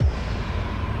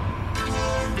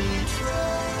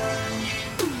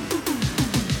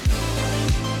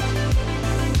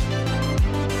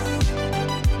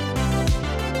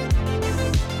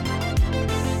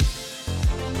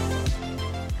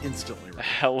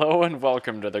Hello and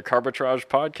welcome to the Carbitrage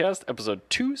Podcast, episode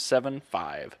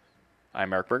 275.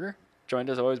 I'm Eric Berger,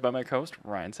 joined as always by my co-host,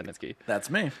 Ryan Sinitsky.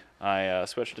 That's me. I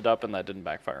switched it up and that didn't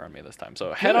backfire on me this time.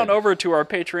 So head on over to our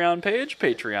Patreon page,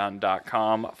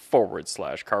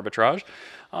 patreon.com/Carbitrage.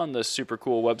 On this super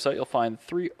cool website, you'll find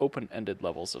 3 open-ended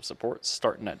levels of support,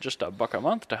 starting at just $1 a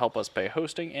month to help us pay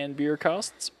hosting and beer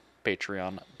costs.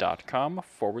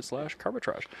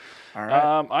 Patreon.com/Carbitrage. All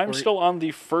right. I'm still on the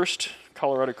first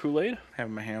Colorado Kool-Aid.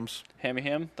 Having my hams. Hammy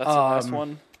Ham. That's the last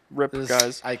one. Rip,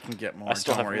 guys. I can get more. I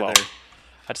still Don't have worry. well,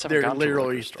 I just haven't They're gotten to the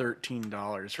literally liquor store.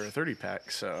 $13 for a 30-pack,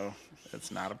 so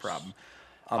it's not a problem.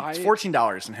 It's I-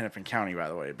 $14 in Hennepin County, by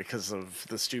the way, because of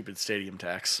the stupid stadium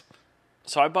tax.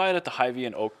 So I buy it at the Hy-Vee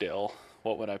in Oakdale.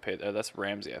 What would I pay there? That's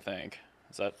Ramsey, I think.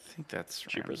 Is that I think that's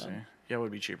cheaper Ramsey. then? Yeah, it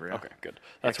would be cheaper. Yeah. okay? Good.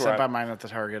 That's That's where I buy I, mine at the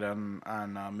Target on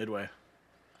Midway.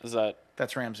 is that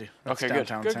That's Ramsey. That's okay? Good.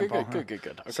 downtown Good. St. Good. Paul. Good. Good.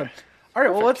 Good. Good. Okay. So, all right.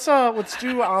 Well, let's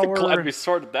do our. Glad we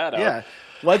sorted that out. Yeah,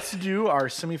 let's do our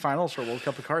semifinals for World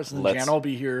Cup of Cards, and Let's- Jan will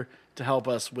be here to help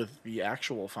us with the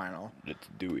actual final. Let's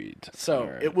do it. So All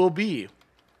right. it will be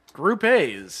Group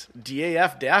A's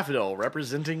DAF Daffodil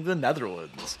representing the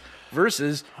Netherlands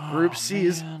versus Group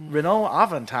C's Renault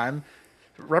Avantime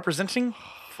representing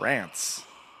France.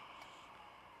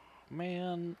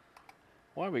 Man,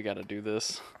 why we got to do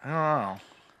this? I don't know.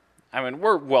 I mean,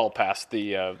 we're well past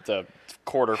the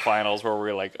quarterfinals where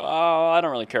we're like, oh, I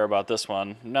don't really care about this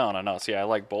one. No. See, I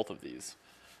like both of these.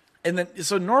 And then,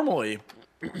 so normally,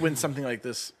 when something like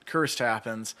this cursed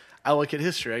happens, I look at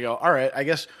history. I go, all right, I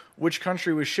guess which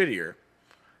country was shittier?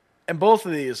 And both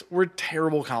of these were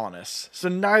terrible colonists. So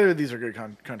neither of these are good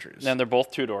countries. And they're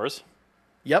both 2 doors,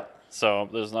 Yep. so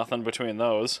there's nothing between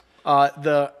those.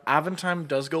 The Avantime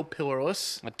does go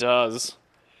pillarless, It does.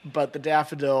 but the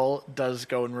Daffodil does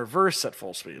go in reverse at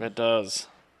full speed. It does.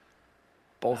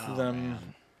 Both of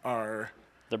them are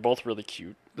They're both really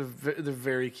cute. they're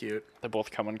very cute. They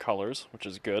both come in colors, which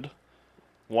is good.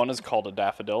 One is called a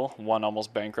daffodil. One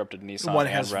almost bankrupted Nissan One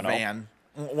and has Renault. van.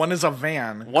 One is a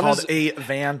van One called is- a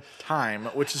Van Time,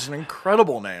 which is an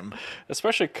incredible name.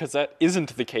 Especially because that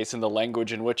isn't the case in the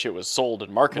language in which it was sold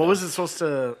and marketed. What was it supposed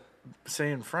to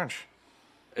say in French?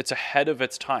 It's ahead of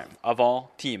its time.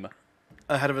 Avant team.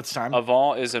 Ahead of its time.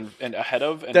 Avant is an ahead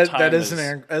of, and that time is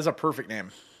that is a perfect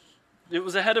name. It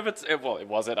was ahead of its. Well, it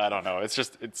wasn't. I don't know. It's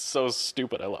just. It's so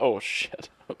stupid. Oh shit.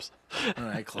 Oops.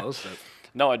 I closed it.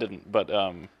 No, I didn't. But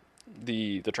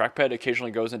the trackpad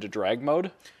occasionally goes into drag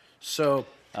mode. So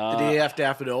the DAF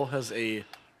Daffodil has a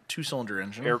 2-cylinder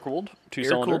engine. Air cooled,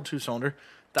 Air-cooled 2-cylinder. 2-cylinder.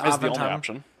 The Is the only Avantime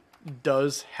option.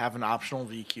 does have an optional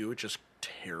VQ, which is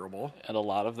terrible. And a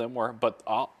lot of them were, but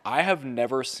I have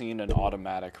never seen an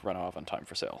automatic Renault Avantime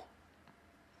for sale.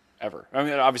 Ever. I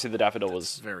mean, obviously the Daffodil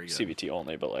was very good. CVT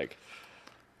only, but like,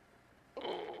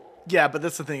 Yeah, but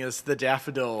that's the thing is the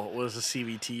Daffodil was a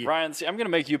CVT. Ryan, see, I'm going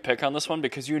to make you pick on this one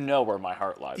because you know where my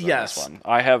heart lies Yes. on this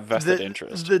one. I have vested the,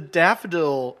 interest. The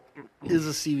Daffodil is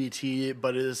a CVT,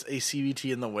 but is a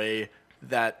CVT in the way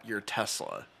that your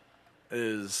Tesla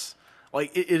is.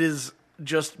 Like, it is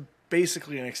just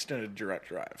basically an extended direct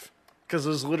drive. Because it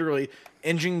was literally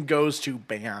engine goes to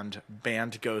band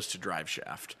goes to drive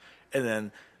shaft. And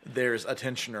then there's a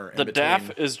tensioner in The between.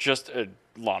 DAF is just a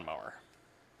lawnmower.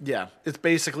 Yeah, it's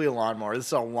basically a lawnmower. This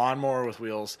is a lawnmower with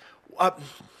wheels. What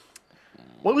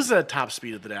was the top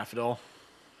speed of the Daffodil?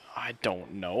 I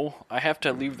don't know. I have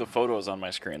to leave the photos on my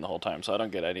screen the whole time, so I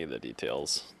don't get any of the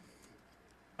details.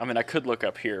 I mean, I could look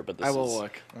up here, but this I will is...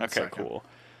 look. One Okay, second. cool.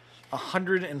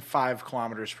 105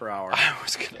 kilometers per hour. I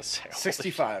was going to say... holy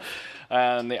 65.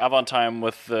 And the Avantime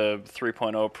with the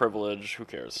 3.0 privilege, who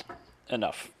cares?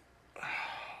 Enough.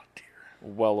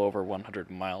 Well over 100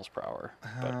 miles per hour.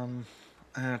 But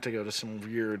I have to go to some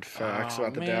weird facts Oh,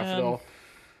 about the man. Daffodil.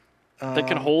 they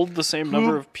can hold the same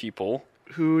number of people.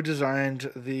 Who designed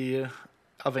the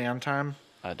Avantime?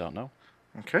 I don't know.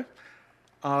 Okay.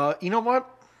 You know what?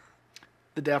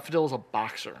 The Daffodil is a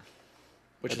boxer,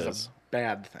 which It is is. a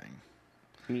bad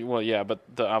thing. Well, yeah, but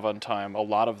the Avantime, a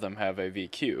lot of them have a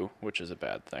VQ, which is a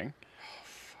bad thing.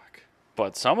 Fuck.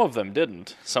 But some of them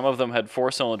didn't. Some of them had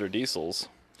 4-cylinder diesels.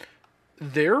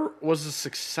 There was a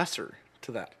successor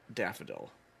to that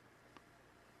Daffodil.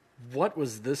 What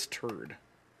was this turd?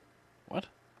 What?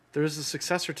 There was a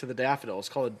successor to the Daffodil. It's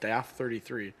called a DAF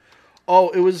 33. Oh,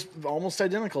 it was almost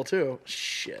identical too.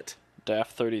 Shit. DAF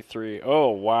 33. Oh,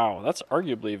 wow. That's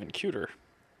arguably even cuter.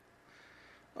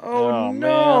 Oh,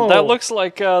 no. Man. That looks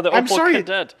like the Opel I'm sorry.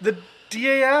 Kadett. The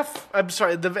DAF. I'm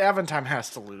sorry. The Avantime has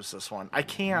to lose this one. I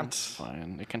can't.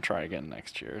 Fine. It can try again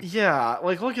next year. Yeah.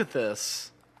 Like, look at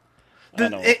this. I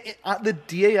know. The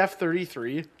DAF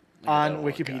 33 on Oh,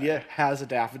 Wikipedia guy. has a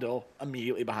daffodil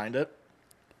immediately behind it.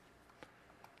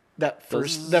 That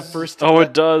first. Oh,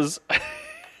 it does.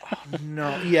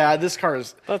 No, yeah, this car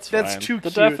is. That's That's fine. too The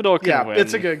cute. daffodil can yeah, win.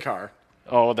 it's a good car.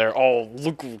 Oh, there. Oh,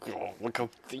 look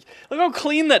how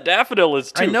clean that daffodil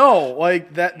is too. I know,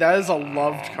 like that is a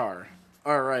loved car.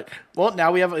 All right. Well,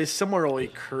 now we have a similarly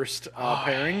cursed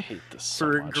pairing. I hate this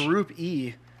so For much. Group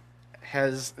E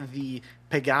has the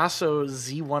Pegaso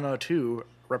Z102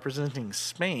 representing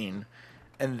Spain,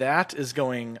 and that is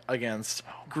going against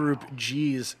Group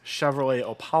G's Chevrolet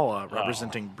Opala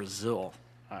representing Brazil.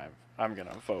 I'm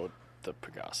gonna vote the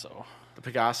Pegaso. The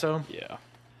Pegaso. Yeah.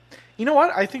 You know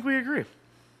what? I think we agree.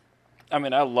 I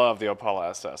mean, I love the Opala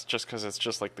SS just because it's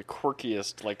just like the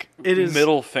quirkiest, like It is-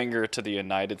 middle finger to the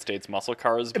United States muscle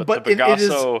cars. But But the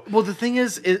Pegaso, well, the thing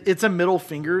is, it's a middle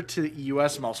finger to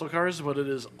U.S. muscle cars, but it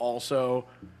is also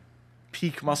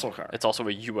peak muscle car. it's also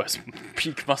a U.S.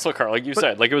 peak muscle car, like you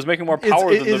said. Like it was making more power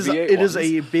than the V8 It is ones.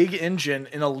 a big engine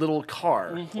in a little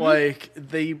car. Like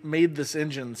they made this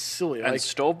engine silly. And Like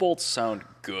stove bolts sound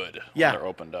good Yeah. when they're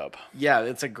opened up. yeah,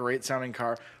 it's a great sounding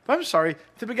car. But I'm sorry,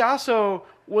 the Pegaso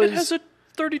was It has a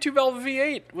 32 valve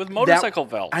V8 with motorcycle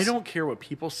valves. I don't care what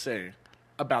people say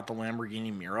about the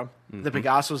Lamborghini Mira. Mm-hmm. The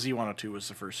Pegaso Z102 was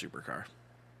the first supercar.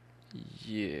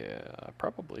 Yeah,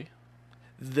 probably.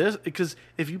 This because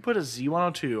if you put a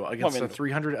Z102 against mean- a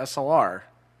 300 SLR,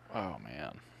 Oh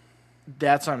man.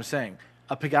 that's what I'm saying.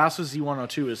 A Pegaso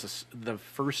Z102 is the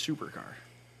first supercar.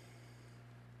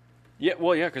 Yeah,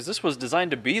 well, yeah, because this was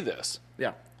designed to be this.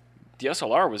 Yeah. The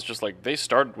SLR was just like they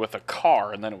started with a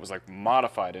car and then it was like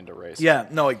modified into racing. Yeah,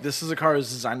 no, like this is a car that's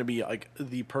designed to be like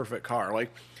the perfect car.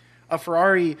 Like a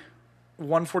Ferrari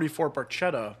 144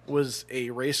 Barchetta was a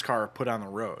race car put on the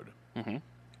road. Mm-hmm.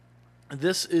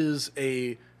 This is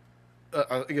a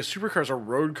supercar is a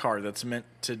road car that's meant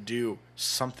to do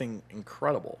something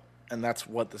incredible, and that's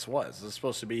what this was. It's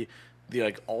supposed to be the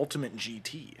like ultimate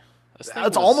GT. This It's thing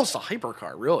was- almost a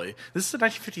hypercar, really. This is a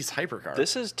 1950s hypercar.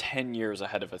 This is 10 years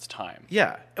ahead of its time.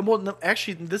 Yeah. And well, no,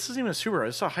 actually, this isn't even a supercar.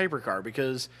 It's a hypercar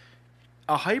because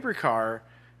a hypercar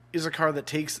is a car that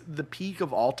takes the peak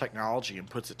of all technology and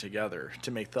puts it together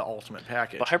to make the ultimate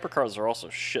package. But hypercars are also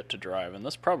shit to drive, and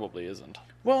this probably isn't.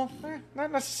 Well,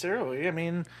 not necessarily. I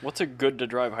mean, What's a good to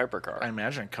drive hypercar? I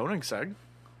imagine Koenigsegg.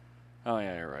 Oh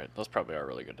yeah, you're right. Those probably are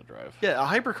really good to drive. Yeah, a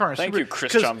hypercar. And Thank super, you,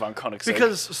 Christian von Koenigsegg.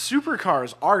 Because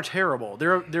supercars are terrible.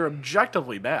 They're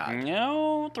objectively bad.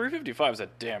 No, 355 is a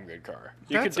damn good car.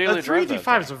 You That's- could daily a drive that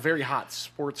 355 is thing. a very hot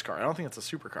sports car. I don't think it's a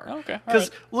supercar. Okay, all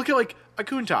Because right. look at like a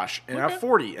Countach, an Okay.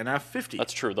 F40, an F50.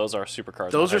 That's true. Those are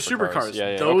supercars. Those are not hypercars. supercars.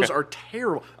 Yeah, Those okay. are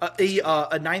terrible.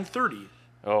 A 930,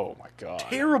 Oh my god.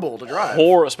 terrible to drive.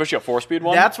 Especially a 4-speed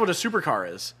one. That's what a supercar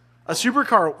is. A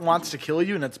supercar wants to kill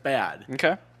you, and it's bad.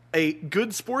 okay. A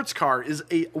good sports car is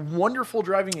a wonderful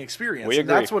driving experience. We and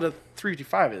agree. that's what a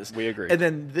 355 is. We agree. And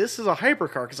then this is a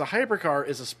hypercar because a hypercar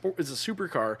is a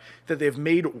supercar that they've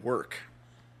made work.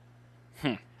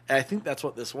 And I think that's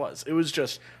what this was. It was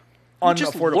just unaffordable.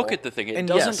 Just look at the thing. It And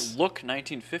doesn't yes, look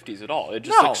 1950s at all. It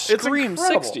just no, like it's screams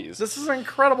incredible. 60s. This is an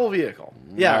incredible vehicle.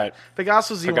 Yeah, right.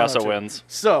 Pegaso Z102. Pegaso wins.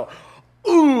 So,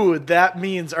 ooh, that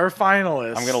means our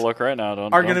finalists I'm gonna look right now.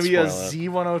 Don't are going to be a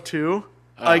Z102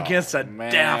 against a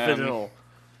man. daffodil.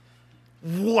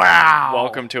 Wow!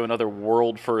 Welcome to another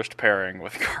world first pairing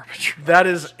with garbage. That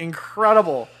is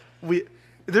incredible.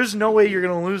 There's no way you're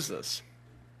going to lose this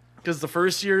because the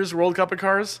first year's World Cup of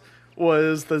Cars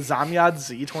was the Zamyad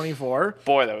Z24,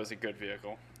 Boy, that was a good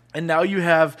vehicle. and now you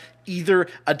have either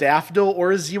a daffodil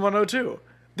or a Z102.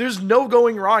 There's no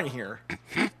going wrong here.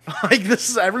 Like this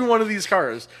is every one of these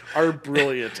cars are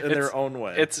brilliant in their own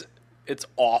way. It's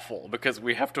awful because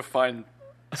we have to find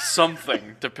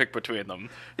something to pick between them.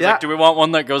 It's Yeah. Like, do we want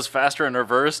one that goes faster and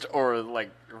reversed, or like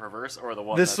reverse, or the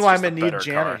one This that's is why I'm just a gonna need better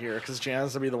Jana car? here because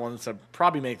Jana's gonna be the one to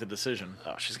probably make the decision.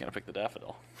 Oh, she's gonna pick the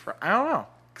daffodil. I don't know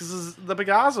because the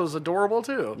Pegaso is adorable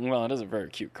too, Well, it is a very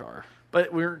cute car.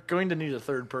 but we're going to need a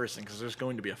third person because there's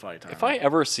going to be a fight. If I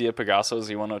ever see a Pegaso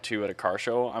Z102 at a car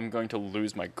show, I'm going to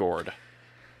lose my gourd.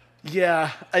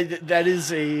 Yeah, that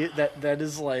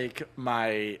is like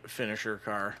my finisher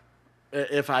car.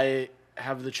 If I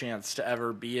have the chance to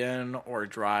ever be in or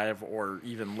drive or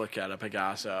even look at a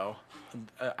Pegaso,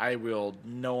 I will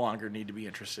no longer need to be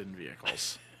interested in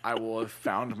vehicles. I will have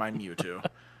found my Mewtwo.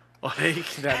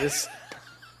 Like that is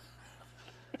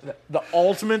the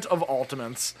ultimate of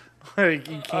ultimates. Like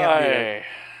you can't beat it.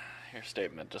 Your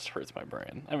statement just hurts my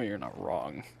brain. I mean, you're not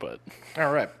wrong, but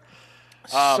All right.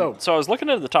 So I was looking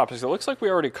at the topics. It looks like we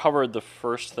already covered the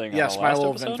first thing. yes, on the my last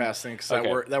little episode. VinFast thing, because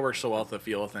Okay. that works so well with the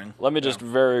FILA thing. Let me just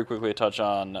very quickly touch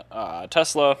on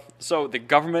Tesla. So the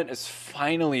government is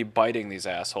finally biting these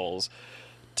assholes.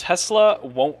 Tesla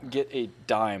won't get a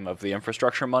dime of the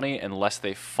infrastructure money unless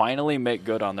they finally make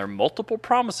good on their multiple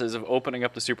promises of opening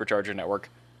up the supercharger network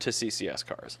to CCS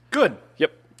cars. Good.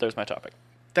 Yep, there's my topic.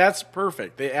 That's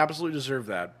perfect. They absolutely deserve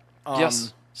that.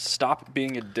 Yes, stop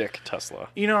being a dick, Tesla.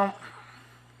 You know,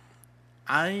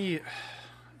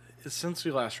 since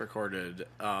we last recorded,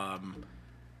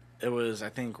 it was, I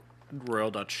think,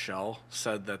 Royal Dutch Shell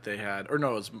said that they had, or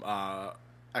no, it was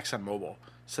ExxonMobil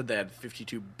said they had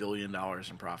 $52 billion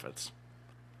in profits.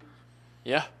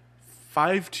 Yeah.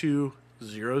 520000000.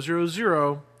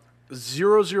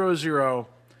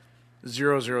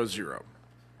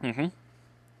 Mm-hmm.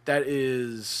 That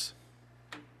is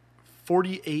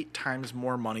 48 times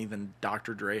more money than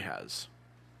Dr. Dre has.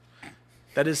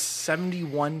 That is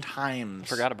 71 times.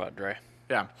 Forgot about Dre.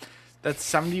 Yeah. That's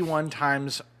 71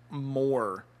 times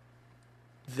more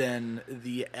than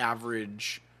the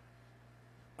average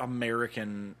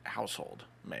American household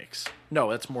makes. No,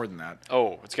 that's more than that.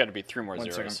 Oh, it's got to be 3 more One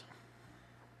zeros. second.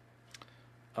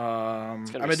 I'm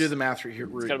gotta going be to do the math right here.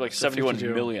 It's got to be like 71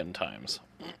 million times.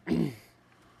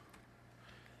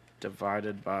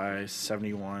 Divided by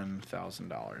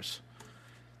 $71,000.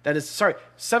 That is, sorry,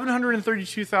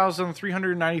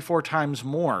 732,394 times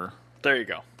more. There you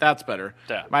go. That's better.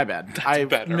 Yeah. My bad.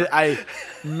 better. I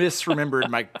misremembered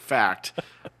my fact.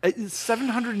 It's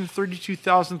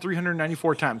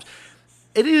 732,394 times.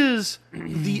 It is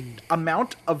the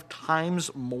amount of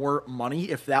times more money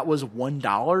if that was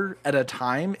 $1 at a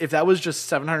time. If that was just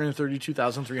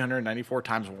 732,394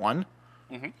 times 1,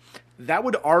 that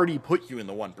would already put you in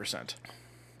the 1%.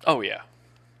 Oh, yeah.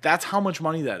 That's how much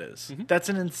money that is. That's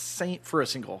an insane for a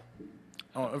single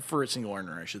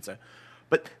earner, I should say.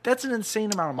 But that's an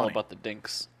insane amount of All money. about the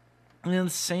dinks. An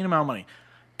insane amount of money.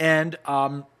 And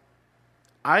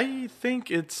I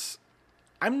think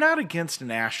I'm not against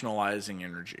nationalizing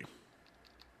energy.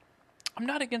 I'm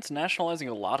not against nationalizing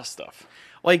a lot of stuff.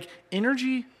 Like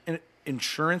energy and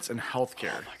insurance and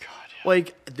healthcare. Oh, my God. Yeah.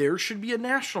 Like there should be a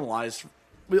nationalized,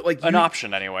 like An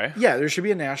option, anyway. Yeah, there should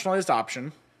be a nationalized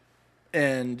option.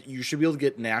 And you should be able to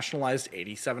get nationalized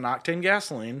 87 octane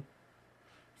gasoline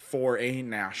for a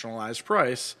nationalized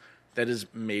price that is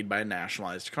made by a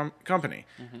nationalized company.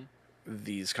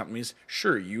 These companies,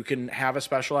 sure, you can have a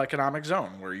special economic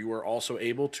zone where you are also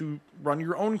able to run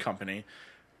your own company,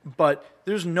 but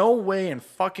there's no way in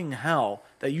fucking hell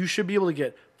that you should be able to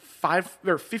get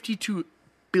 $52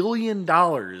 billion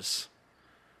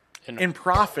in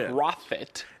profit.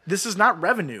 Profit. This is not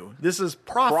revenue. This is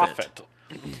profit.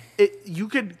 You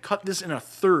could cut this in a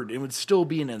third. It would still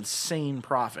be an insane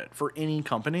profit for any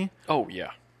company. Oh,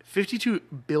 yeah. $52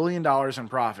 billion in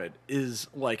profit is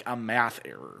like a math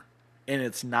error, and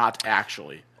it's not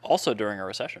actually. Also during a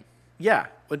recession. Yeah.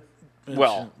 But,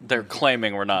 Well, they're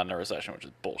claiming we're not in a recession, which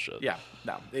is bullshit. yeah,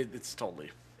 no, it's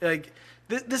totally. Like,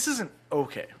 this isn't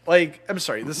okay. Like, I'm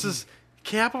sorry, this is.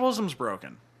 Capitalism's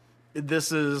broken.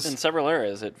 This is. In several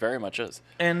areas, it very much is.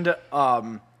 And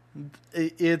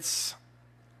it's.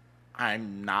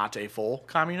 I'm not a full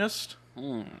communist,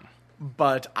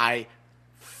 but I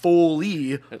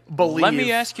fully believe. Let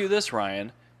me ask you this,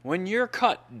 Ryan. When you're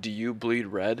cut, do you bleed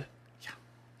red? Yeah.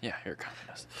 Yeah, you're a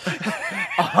communist.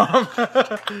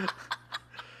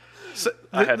 So,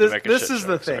 I had to make a this shit is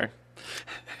the joke, thing. sorry.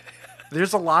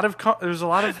 There's a lot of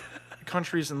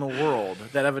countries in the world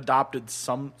that have adopted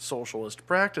some socialist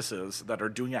practices that are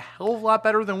doing a hell of a lot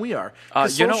better than we are.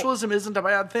 'Cause socialism isn't a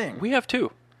bad thing. We have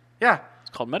two. Yeah. It's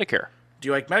called Medicare. Do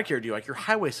you like Medicare? Do you like your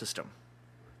highway system?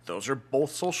 Those are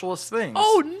both socialist things.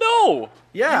 Oh, no!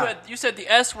 Yeah. You said the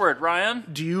S word, Ryan.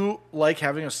 Do you like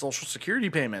having a social security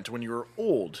payment when you're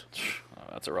old?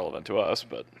 That's irrelevant to us,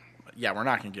 but Yeah, we're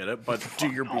not gonna get it. But do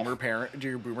your boomer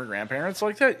grandparents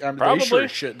like that? Probably. They sure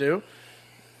as shit do.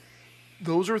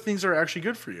 Those are things that are actually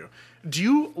good for you. Do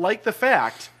you like the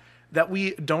fact that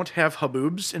we don't have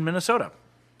haboobs in Minnesota?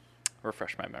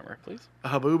 refresh my memory, please. A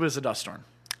haboob is a dust storm.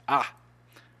 Ah.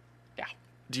 Yeah.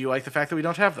 Do you like the fact that we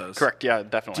don't have those? Correct, yeah,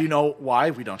 definitely. Do you know why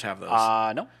we don't have those?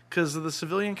 No. Because of the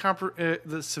Civilian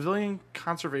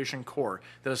Conservation Corps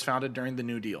that was founded during the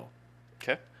New Deal.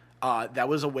 Okay. That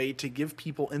was a way to give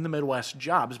people in the Midwest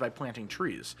jobs by planting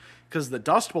trees. Because the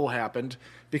Dust Bowl happened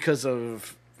because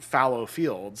of fallow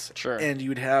fields. Sure. And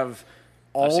you'd have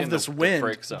I've all seen of this the wind.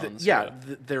 break zones,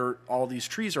 All these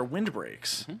trees are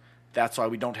windbreaks. That's why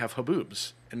we don't have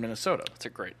haboobs in Minnesota. It's a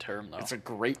great term, though. It's a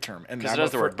great term. Because it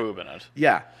has the word boob in it.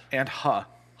 Yeah, and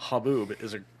haboob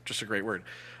is just a great word.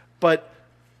 But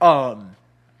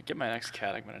Get my next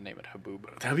cat. I'm gonna name it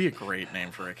Haboob. That'd be a great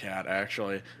name for a cat,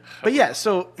 actually. But yeah,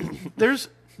 so there's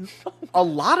a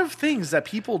lot of things that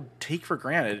people take for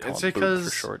granted. Call It's him Boob because for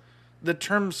short. the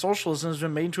term socialism has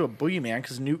been made into a boogeyman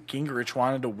because Newt Gingrich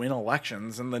wanted to win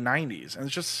elections in the 90s, and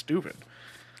it's just stupid.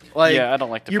 Like, Yeah, I don't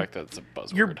like the fact that it's a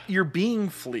buzzword. you're being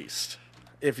fleeced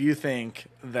if you think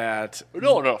that.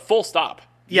 No, full stop.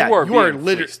 Yeah, you are literally.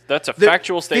 literally. That's a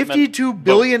factual statement. $52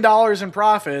 billion in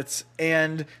profits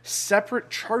and separate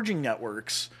charging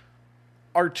networks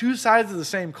are two sides of the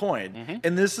same coin. Mm-hmm.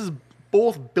 And this is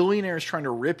both billionaires trying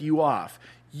to rip you off.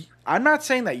 I'm not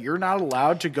saying that you're not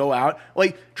allowed to go out.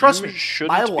 Like, trust You me,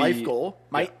 shouldn't my be- life goal,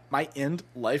 Yeah. my end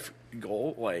life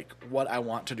goal, like what I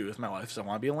want to do with my life is I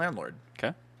want to be a landlord.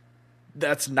 Okay.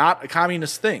 That's not a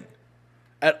communist thing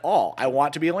at all. I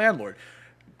want to be a landlord.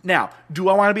 Now, do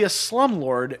I want to be a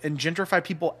slumlord and gentrify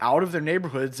people out of their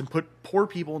neighborhoods and put poor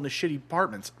people in the shitty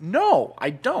apartments? No,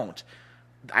 I don't.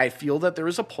 I feel that there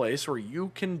is a place where you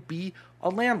can be a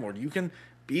landlord. You can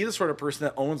be the sort of person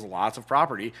that owns lots of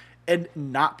property and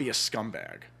not be a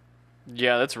scumbag.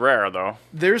 Yeah, that's rare though.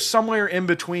 There's somewhere in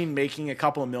between making a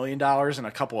couple of $1 million and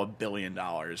a couple of $1 billion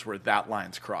where that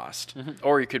line's crossed.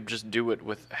 Or you could just do it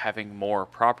with having more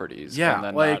properties. Yeah, and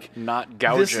then like, not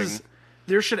gouging.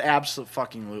 There should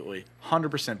absolutely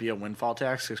 100% be a windfall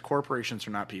tax because corporations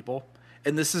are not people.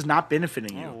 And this is not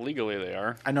benefiting you. Well, legally, they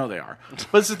are. I know they are.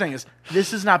 But the thing is,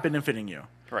 this is not benefiting you.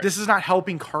 Right. This is not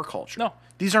helping car culture. No.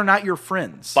 These are not your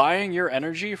friends. Buying your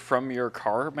energy from your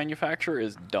car manufacturer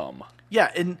is dumb.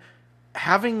 Yeah, and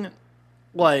having,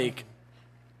 like,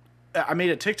 I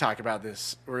made a TikTok about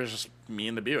this where it's just me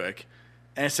and the Buick,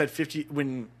 and it said 50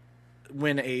 when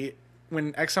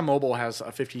ExxonMobil has a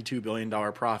 $52 billion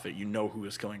profit, you know who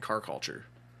is killing car culture.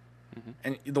 Mm-hmm.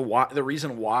 And the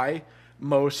reason why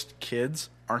most kids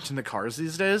aren't into cars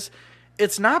these days,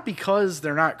 it's not because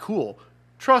they're not cool.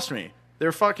 Trust me,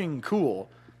 they're fucking cool.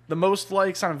 The most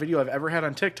likes on a video I've ever had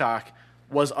on TikTok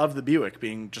was of the Buick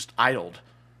being just idled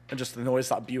and just the noise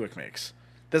that Buick makes.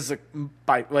 This is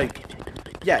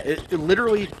it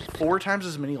literally 4 times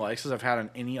as many likes as I've had on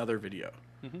any other video.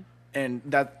 Mm-hmm. And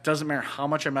that doesn't matter how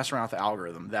much I mess around with the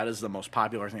algorithm. That is the most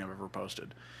popular thing I've ever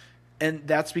posted. And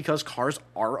that's because cars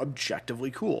are objectively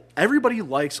cool. Everybody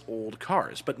likes old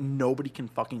cars, but nobody can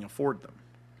fucking afford them.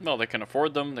 No, they can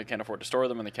afford them, they can't afford to store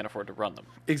them, and they can't afford to run them.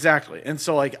 Exactly. And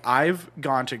so, like, I've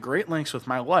gone to great lengths with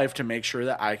my life to make sure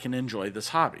that I can enjoy this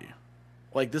hobby.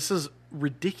 Like, this is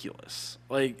ridiculous.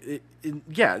 Like,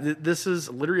 this is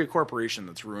literally a corporation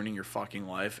that's ruining your fucking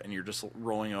life, and you're just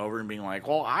rolling over and being like,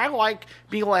 well, I like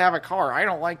being able to have a car. I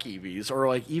don't like EVs. Or,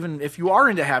 like, even if you are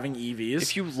into having EVs.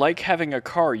 If you like having a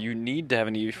car, you need to have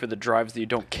an EV for the drives that you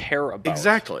don't care about.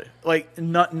 Exactly. Like,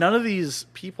 none of these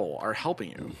people are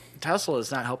helping you. Tesla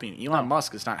is not helping you. Elon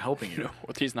Musk is not helping you. No,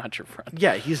 he's not your friend.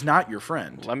 Yeah, he's not your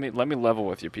friend. Let me level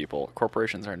with you people.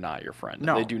 Corporations are not your friend.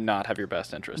 No. They do not have your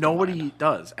best interest. Nobody in mind.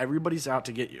 does. Everybody's out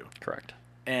to get you. Correct.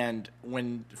 And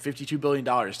when $52 billion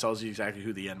tells you exactly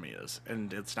who the enemy is,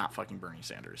 and it's not fucking Bernie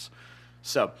Sanders.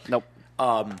 So, Nope.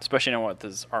 Especially now with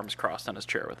his arms crossed on his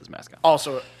chair with his mask on.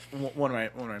 also, one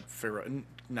of my favorite,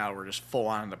 now we're just full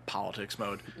on into politics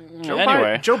mode.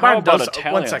 Anyway, Joe how Biden about does,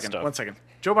 Italian stuff? one second.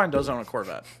 Joe Biden does own a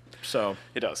Corvette. So,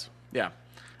 He does. yeah.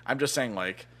 I'm just saying,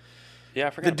 like, Yeah, I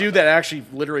forgot the about dude that actually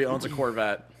literally owns a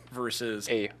Corvette versus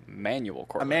a manual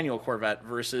Corvette. a manual Corvette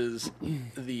versus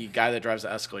the guy that drives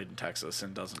the Escalade in Texas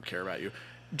and doesn't care about you.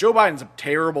 Joe Biden's a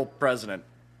terrible president,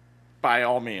 by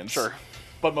all means. Sure.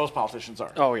 But most politicians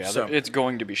are. Oh yeah, So, it's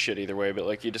going to be shit either way. But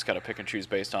like, you just got to pick and choose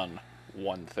based on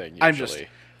one thing. Usually, I'm just,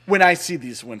 when I see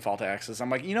these windfall taxes, I'm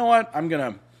like, you know what? I'm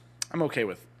okay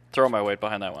with. throw my weight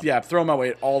behind that one. Yeah, throw my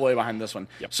weight all the way behind this one.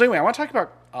 Yep. So anyway, I want to talk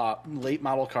about late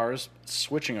model cars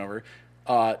switching over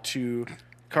to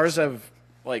cars that have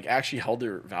like actually held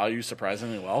their value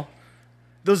surprisingly well.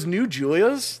 Those new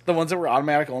Giulias, the ones that were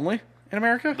automatic only in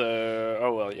America, The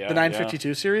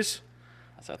 952 series.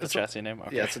 Is that the chassis name?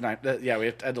 Okay. Yeah, it's a 9. Yeah, we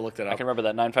had to look that up. I can remember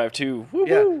that 952.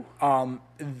 Woo-hoo. Yeah.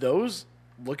 Those,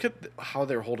 look at how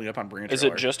they're holding up on Bring a Is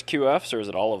Trailer. it just QFs or is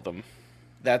it all of them?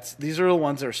 These are the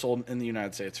ones that are sold in the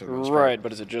United States for the most part. Right,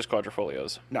 but is it just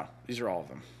quadrifolios? No, these are all of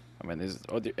them. I mean,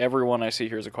 every one I see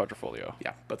here is a quadrifolio.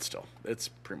 Yeah, but still, it's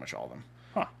pretty much all of them.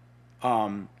 Huh.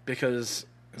 Because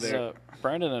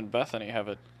Brandon and Bethany have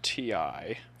a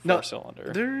TI No,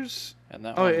 four-cylinder. there's. And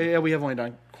that Oh one, yeah, we have only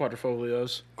done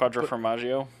quadrifolios.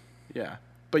 Quadriformaggio. Yeah,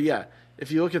 but yeah,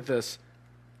 if you look at this,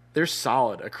 they're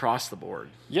solid across the board.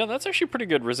 Yeah, that's actually pretty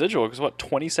good residual because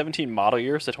 2017 model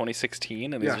years to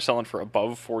 2016, and these Yeah. are selling for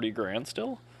above 40 grand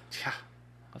still. Yeah,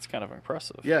 That's kind of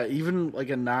impressive. yeah. Even like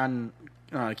a non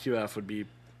QF would be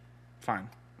fine.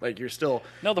 Like you're still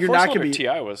No, the you're four not gonna cylinder be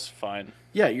TI was fine.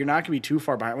 yeah, you're not gonna be too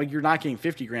far behind. Like you're not getting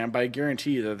 50 grand, but I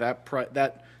guarantee you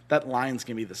that line's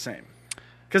gonna be the same.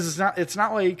 Because it's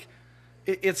not like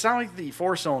the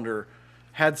four cylinder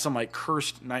had some like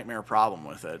cursed nightmare problem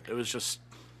with it. It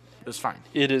was fine.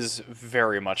 It is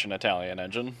very much an Italian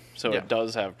engine, so Yeah. it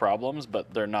does have problems,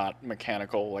 but they're not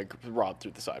mechanical, like rod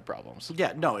through the side problems.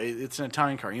 Yeah, no, it's an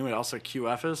Italian car. You know what else a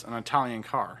QF is? An Italian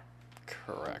car.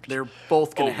 Correct. They're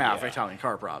both going to Oh, have yeah. Italian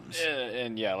car problems.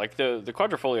 And yeah, like the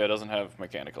Quadrifoglio doesn't have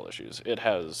mechanical issues. It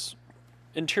has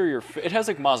it has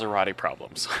like Maserati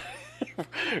problems.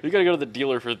 You gotta go to the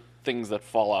dealer for things that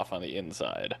fall off on the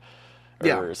inside. Or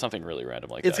Yeah. something really random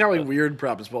like It's that. got like but weird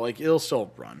problems, but like it'll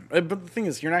still run. But the thing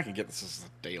is, you're not going to get this as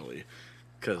a daily. I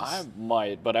Because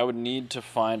might, but I would need to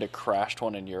find a crashed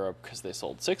one in Europe because they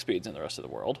sold 6-speeds in the rest of the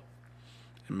world.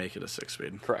 make it a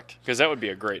 6-speed. Correct. Because that would be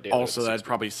a great daily. Also, with a I'd 6-speed.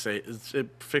 probably say it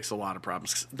fixed a lot of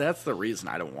problems. That's the reason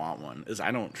I don't want one. Is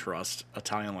I don't trust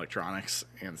Italian electronics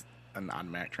and an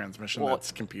automatic transmission Well,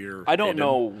 that's computer. I don't aided.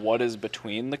 know what is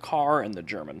between the car and the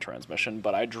German transmission,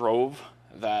 but I drove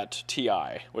that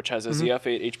TI, which has a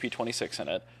ZF8 HP26 in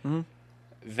it.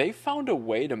 They found a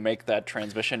way to make that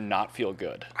transmission not feel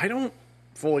good. I don't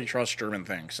fully trust German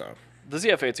things, so The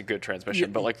ZF8's a good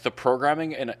transmission, but like the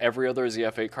programming in every other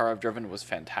ZF8 car I've driven was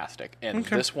fantastic, and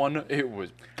this one it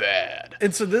was bad.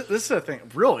 and so this is the thing.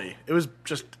 Really, it was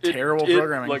just terrible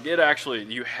programming. Like it actually,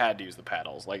 you had to use the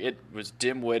paddles. Like it was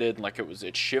dim-witted, like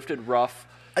it shifted rough.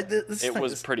 This It thing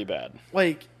was is- pretty bad.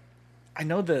 like I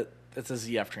know that it's a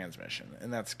ZF transmission,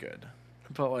 and that's good,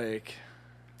 but like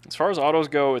As far as autos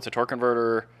go, it's a torque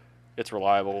converter. It's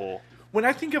reliable. when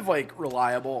I think of like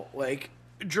reliable, like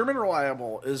German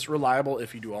reliable is reliable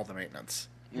if you do all the maintenance.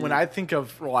 When I think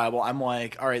of reliable, I'm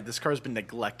like, all right, this car's been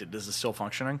neglected. Is it still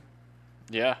functioning?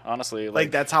 Yeah, honestly, Like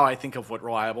that's how I think of what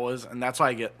reliable is, and that's why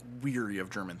I get weary of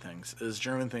German things. Is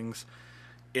German things,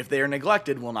 if they are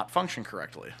neglected, will not function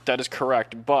correctly. that is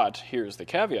correct. But here's the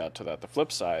caveat to that. The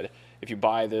flip side, if you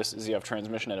buy this ZF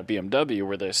transmission at a BMW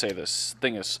where they say this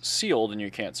thing is sealed and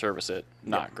you can't service it,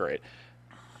 not great.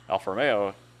 Alfa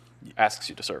Romeo asks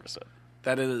you to service it.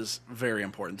 That is very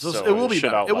important. So, So it will it be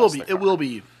should better. It will outlast be. the It car. will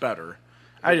be better.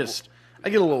 I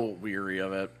get a little weary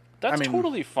of it. That's I mean,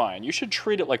 totally fine. You should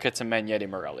treat it like it's a Magnetti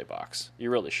Morelli box.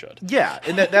 You really should. Yeah,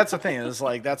 and that's the thing. Is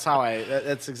like that's how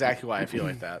that's exactly why I feel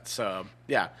like that. So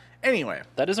yeah. Anyway,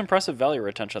 That is impressive value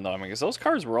retention, though. I mean, because those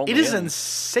cars were only it is in-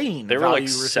 insane. They were value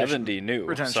like retention- 70 new.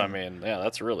 retention. So I mean, yeah,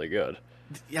 that's really good.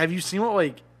 Have you seen what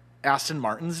like Aston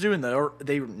Martins do? And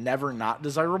they're never not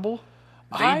desirable.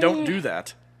 They I- don't do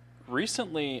that.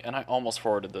 Recently, and I almost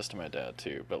forwarded this to my dad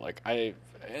too, but like they're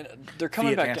The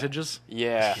coming back. advantages.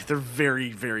 Yeah. They're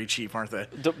very very cheap, aren't they?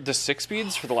 The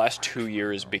 6-speeds for the last 2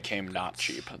 years became not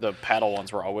cheap. The paddle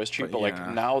ones were always cheap, but yeah. like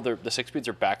now the 6-speeds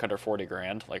are back under 40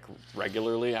 grand, like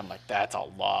regularly. I'm like, that's a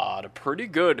lot, a pretty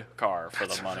good car for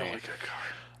the money. Really good car.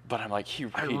 But I'm like,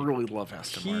 I really love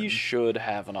Aston he Martin. should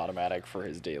have an automatic for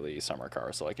his daily summer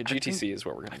car. So like a GTC is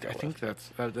what we're gonna go I with.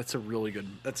 think that's a really good.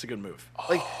 That's a good move.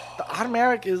 Like the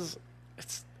automatic is.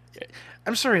 It's.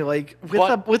 I'm sorry. Like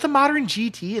with a modern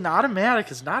GT, an automatic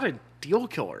is not a deal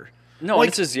killer. No, like,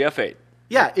 it's a ZF8.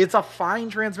 yeah, it's a fine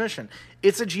transmission.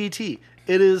 It's a GT.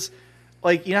 It is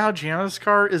like you know how Jana's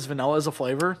car is vanilla as a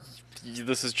flavor.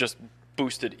 This is just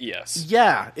boosted ES.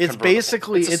 Yeah, it's Convertible.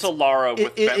 basically It's a Solara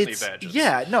with Bentley it's- badges.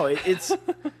 Yeah, no, it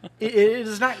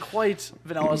is not quite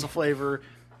vanilla as a flavor,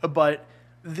 but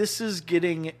this is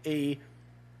getting a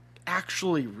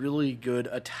actually really good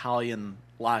Italian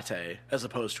latte as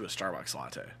opposed to a Starbucks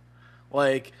latte.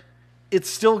 Like, it's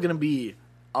still going to be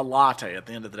a latte at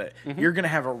the end of the day. You're going to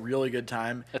have a really good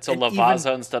time. It's a And even-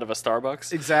 Lavazza instead of a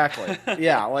Starbucks. Exactly.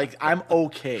 Yeah, like I'm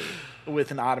okay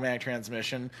with an automatic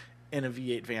transmission in a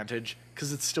V8 Vantage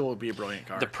because it still would be a brilliant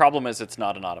car. The problem is it's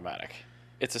not an automatic.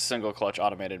 It's a single clutch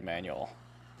automated manual.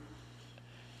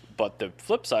 But the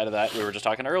flip side of that, we were just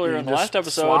talking earlier You in the just last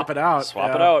episode. swap it out,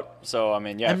 Swap it yeah. out. So I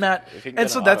mean, yeah. and that if you can and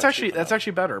get so an that's auto actually cheap that's enough.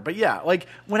 actually better. But yeah, like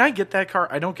when I get that car,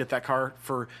 I don't get that car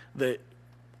for the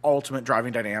ultimate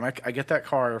driving dynamic. I get that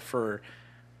car for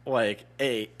like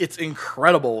it's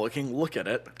incredible looking. Look at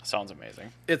it. Sounds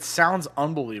amazing. It sounds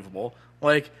unbelievable.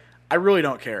 Like I really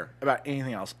don't care about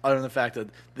anything else other than the fact that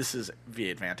this is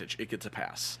V8 Vantage. It gets a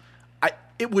pass.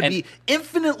 It would And- be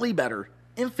infinitely better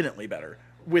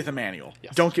with a manual.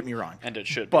 Yes. Don't get me wrong. And it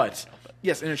should be But manual, but-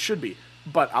 yes, and it should be.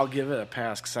 But I'll give it a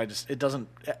pass because it doesn't.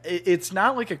 It's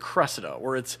not like a Cressida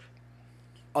where it's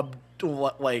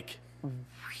like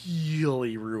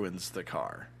really ruins the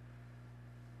car.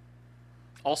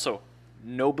 Also,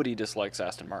 nobody dislikes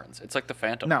Aston Martins. It's like the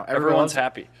Phantom. No, everyone's loves it.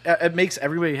 happy. It makes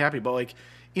everybody happy, but like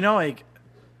you know, like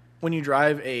when you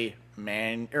drive a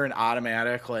an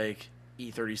automatic like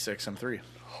E36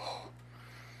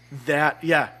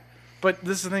 M3. But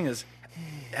this is the thing is,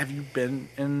 have you been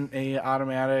in a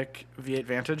automatic V8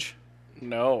 Vantage?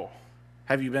 No.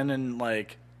 Have you been in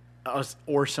like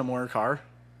or similar car?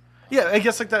 Yeah, I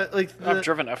guess like that. Like I've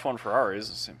driven F1 Ferraris,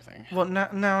 the same thing. Well, no,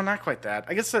 not quite that.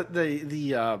 I guess that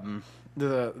the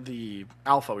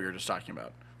Alpha we were just talking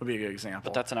about would be a good example.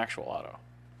 But that's an actual auto,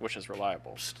 which is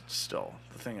reliable. Still,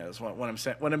 the thing is,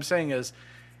 what I'm saying is,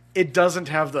 it doesn't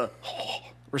have the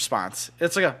response.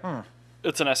 It's like a.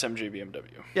 It's an SMG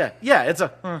BMW. Yeah.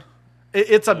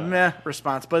 It's a meh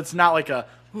response, but it's not like a.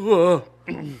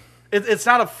 It's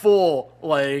not a full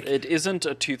like. It isn't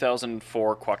a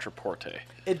 2004 Quattroporte.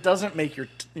 It doesn't make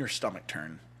your stomach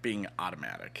turn being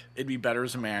automatic. It'd be better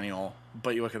as a manual,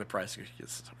 but you look at the price,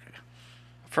 it's okay.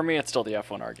 For me, it's still the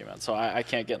F1 argument, so I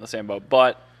can't get in the same boat.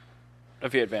 But a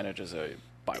V8 Vantage is a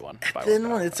buy one.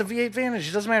 It's a V8 Vantage.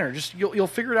 It doesn't matter. Just you'll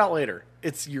figure it out later.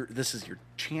 This is your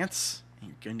chance, and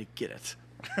you're going to get it.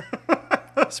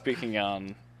 Speaking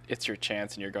on, it's your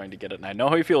chance, and you're going to get it. And I know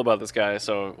how you feel about this guy,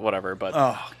 so whatever. But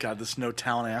oh god, this no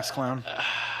talent ass clown.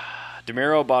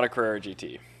 DeMiro bought a Carrera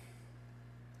GT.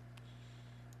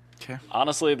 Okay.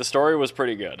 Honestly, the story was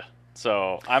pretty good.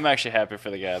 So I'm actually happy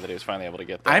for the guy that he was finally able to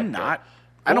get that. I'm not. Cool.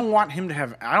 I don't want him to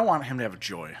have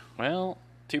joy. Well,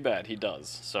 too bad he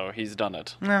does. So he's done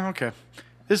it. No, okay.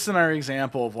 This is another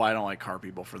example of why I don't like car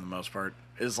people for the most part.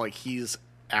 Is like he's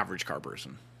average car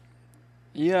person.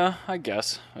 Yeah, I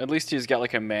guess. At least he's got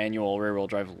like a manual rear-wheel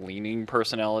drive leaning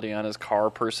personality on his car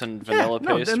person vanilla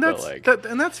paste. And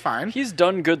that's fine. He's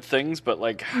done good things, but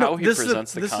like how he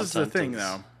presents the content. This is the thing,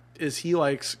 though. Is he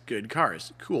likes good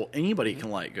cars. Cool. Anybody can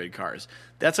like good cars.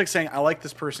 That's like saying, I like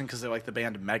this person because they like the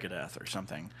band Megadeth or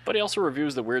something. But he also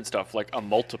reviews the weird stuff, like a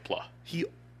Multipla. He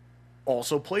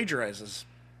also plagiarizes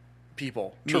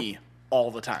people, True. me,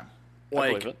 all the time. I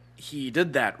believe it. He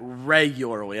did that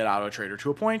regularly at Auto Trader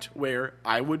to a point where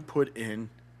I would put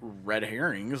in red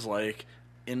herrings, like,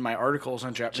 in my articles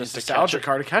on Japanese Nostalgia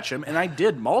Car to catch him, and I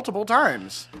did multiple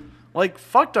times. Like,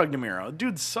 fuck Doug DeMiro.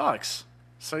 Dude sucks.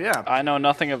 So yeah, I know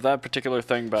nothing of that particular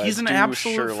thing, but he's an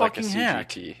absolute fucking hack.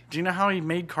 CGT. Do you know how he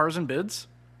made cars and bids?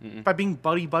 Mm-mm. By being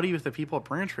buddy with the people at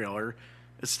Brand Trailer,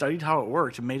 studied how it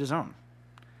worked and made his own.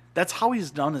 That's how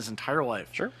he's done his entire life.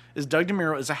 Sure, is Doug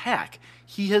DeMiro is a hack.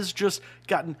 He has just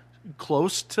gotten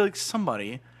close to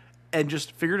somebody and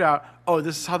just figured out, oh,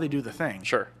 this is how they do the thing.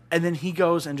 Sure, and then he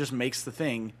goes and just makes the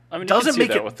thing. I mean, doesn't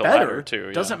make it better. Too,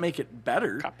 yeah. Doesn't make it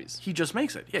better. Copies. He just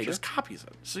makes it. Yeah, he just copies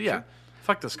it. So yeah. Sure.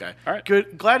 Fuck this guy. All right.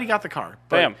 Good. Glad he got the car.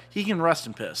 But Bam. He can rest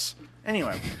in piss.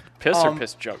 Anyway. Piss or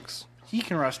piss jugs? He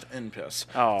can rest in piss.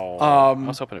 Oh. I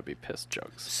was hoping it'd be piss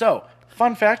jugs. So,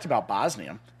 fun fact about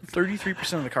Bosnia.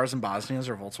 33% of the cars in Bosnia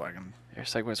are Volkswagen. Your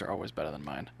segues are always better than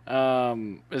mine.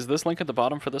 Is this link at the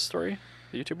bottom for this story?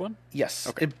 The YouTube one? Yes.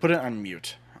 Okay. Put it on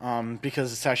mute.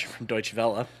 Because it's actually from Deutsche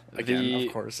Welle. Again,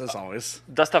 of course, as always.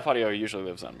 Desktop audio usually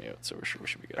lives on mute, so we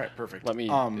should be good. All right, perfect. Let me...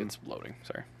 it's loading.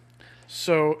 Sorry.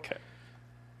 So... Okay.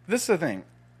 This is the thing.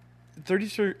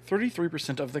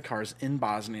 33% of the cars in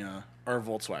Bosnia are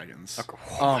Volkswagens. Okay.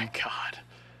 Oh my god.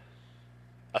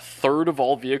 A third of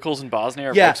all vehicles in Bosnia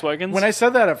are yeah, Volkswagens? When I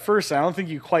said that at first, I don't think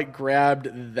you quite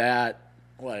grabbed that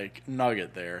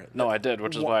nugget there. No, I did,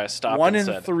 which is why I stopped One and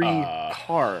in said, 3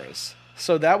 cars.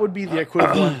 So that would be the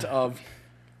equivalent of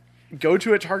go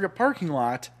to a Target parking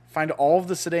lot, find all of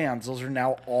the sedans. Those are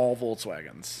now all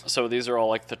Volkswagens. So these are all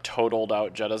like the totaled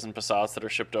out Jettas and Passats that are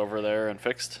shipped over there and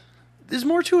fixed? There's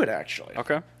more to it, actually.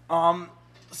 Okay.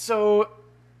 So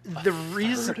the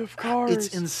reason of cars.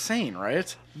 It's insane,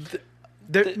 right?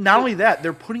 Not only that,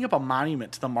 they're putting up a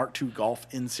monument to the Mark II Golf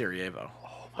in Sarajevo,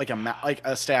 like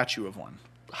a statue of one.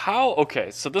 How?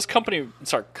 Okay, so this country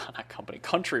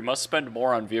must spend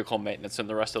more on vehicle maintenance than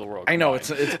the rest of the world. I know it's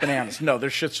bananas. No, their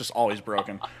shit's just always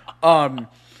broken.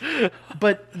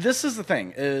 But this is the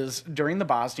thing: is during the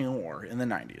Bosnian War in the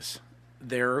 90s,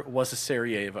 there was a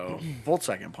Sarajevo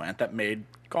Volkswagen plant that made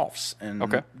Golfs and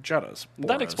Jettas.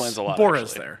 That explains a lot.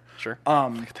 Bora's actually. there. Sure.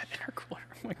 Look at that intercooler.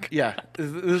 Oh my God. Yeah,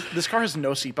 this car has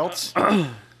no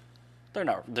seatbelts. They're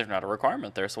not a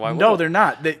requirement there, so why would No, they're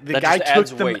not. The guy took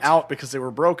them weight. out because they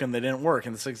were broken. They didn't work,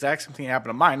 and it's the exact same thing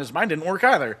happened to mine. Is mine didn't work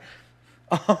either.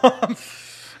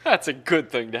 That's a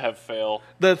good thing to have fail.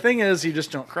 The thing is, you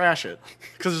just don't crash it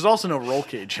because there's also no roll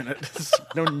cage in it.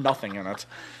 There's nothing in it.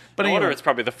 But I wonder it's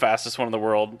probably the fastest one in the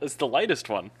world. It's the lightest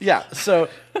one. Yeah, so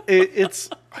it's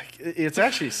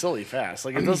actually silly fast.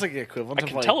 Like it does like the equivalent. I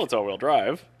can tell it's all-wheel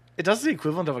drive. It does the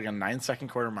equivalent of like a 9-second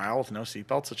quarter mile with no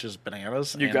seatbelts, which is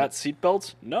bananas. You got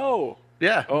seatbelts? No.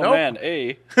 Yeah. Oh nope. man,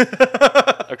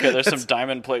 Okay, there's some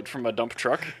diamond plate from a dump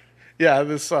truck. Yeah,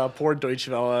 this poor Deutsche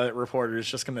Welle reporter is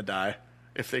just going to die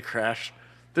if they crash.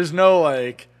 There's no,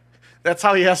 like... That's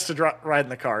how he has to ride in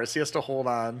the car, is he has to hold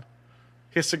on.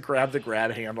 He has to grab the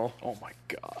grab handle. Oh my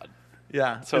god.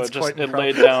 Yeah, So it's it quite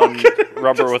laid incredible. down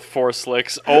rubber with 4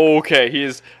 slicks. Oh,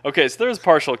 okay. So there's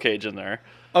partial cage in there.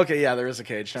 Okay, yeah, there is a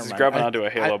cage. Never He's mind. grabbing onto a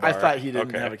Halo I bar. thought he didn't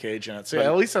Okay. have a cage in it. So yeah,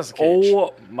 at least has a cage.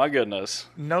 Oh my goodness.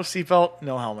 No seatbelt,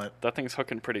 no helmet. That thing's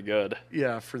hooking pretty good.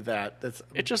 Yeah, for that. That's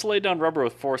It just laid down rubber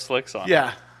with 4 slicks on it.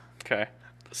 yeah. Okay.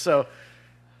 So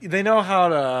they know how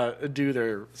to do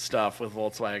their stuff with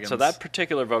Volkswagen. So that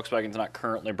particular Volkswagen's not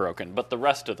currently broken, but the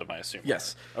rest of them, I assume.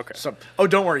 yes. Okay. So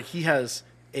don't worry, he has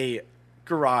a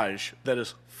garage that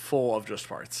is full of just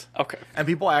parts. Okay. And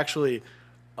people actually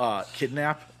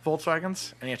kidnap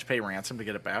Volkswagens, and you have to pay ransom to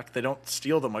get it back. They don't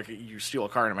steal them like you steal a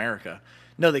car in America.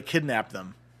 No, they kidnap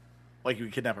them like you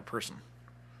would kidnap a person.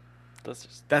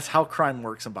 That's how crime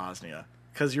works in Bosnia,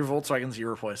 because your Volkswagen's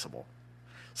irreplaceable.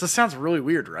 So this sounds really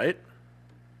weird, right?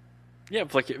 Yeah,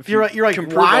 if You're like, can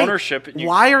prove why? ownership,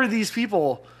 Why are these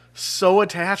people so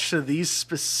attached to these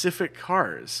specific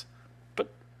cars? But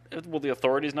will the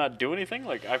authorities not do anything?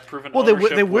 Like, I've proven Well,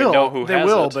 ownership. they will. We know who they has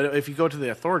will. it. But if you go to the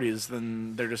authorities,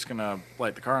 then they're just gonna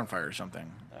light the car on fire or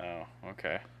something. Oh,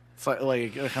 okay. It's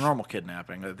like a normal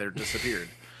kidnapping. That they're disappeared.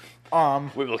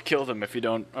 We will kill them if you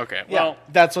don't. Okay. Yeah, Well,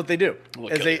 that's what they do. We'll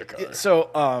Is kill they, your car.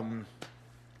 So,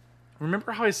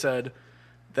 remember how I said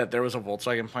that there was a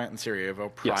Volkswagen plant in Sarajevo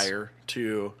prior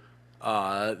to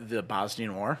the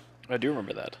Bosnian War? I do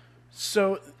remember that.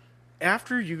 So,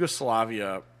 after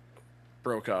Yugoslavia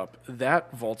broke up,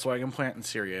 that Volkswagen plant in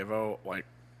Sarajevo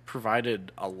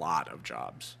provided a lot of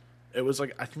jobs. It was I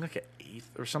think an eighth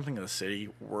or something of the city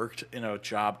worked in a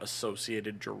job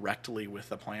associated directly with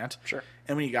the plant. Sure.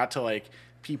 And when you got to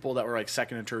people that were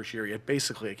second and tertiary, it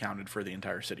basically accounted for the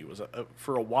entire city. It was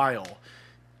for a while,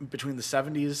 between the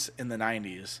 70s and the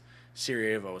 90s,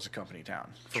 Sarajevo was a company town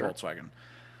for Sure. Volkswagen.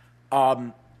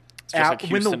 It's just like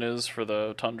Houston is for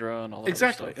the Tundra and all that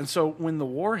Exactly. other stuff. And so when the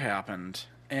war happened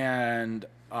and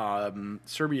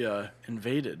Serbia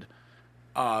invaded,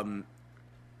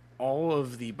 all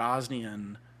of the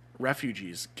Bosnian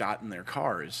refugees got in their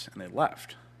cars and they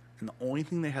left. And the only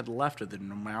thing they had left of the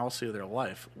normalcy of their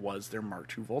life was their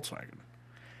Mark II Volkswagen.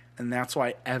 And that's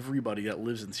why everybody that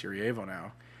lives in Sarajevo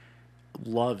now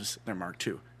loves their Mark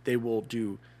II. They will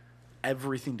do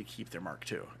everything to keep their Mark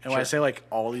II. And when I say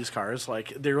all these cars,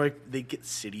 they get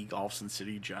city Golfs and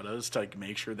city Jettas to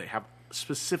make sure they have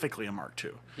specifically a Mark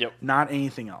II. Yep. Not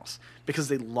anything else, because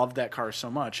they love that car so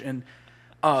much. And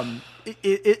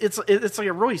it's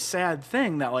a really sad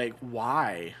thing that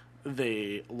why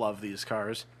they love these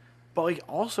cars, but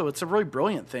also it's a really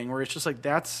brilliant thing where it's just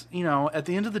that's at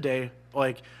the end of the day,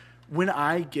 when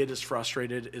I get as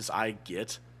frustrated as I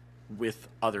get with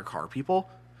other car people,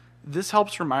 this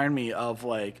helps remind me of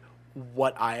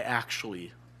what I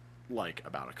actually like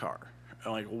about a car,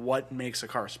 and what makes a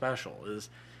car special is.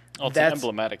 Well, it's an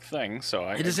emblematic thing, so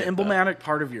it is an emblematic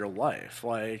part of your life.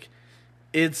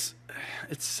 It's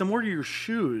similar to your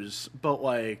shoes, but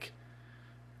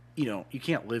you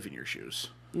can't live in your shoes.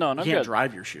 No, not you can't good.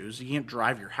 drive your shoes. You can't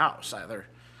drive your house either.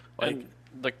 And,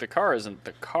 the car isn't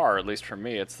the car, at least for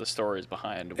me. It's the stories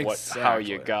behind how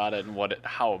you Exactly. got it and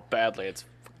how badly it's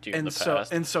fucked you in the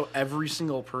past. And so every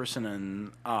single person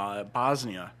in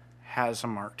Bosnia has a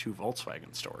Mark II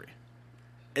Volkswagen story.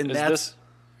 And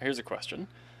Here's a question: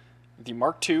 the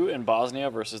Mark II in Bosnia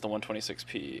versus the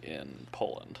 126P in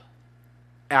Poland.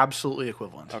 absolutely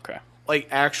equivalent. Okay.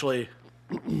 Actually,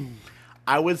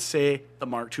 I would say the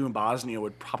Mark II in Bosnia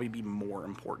would probably be more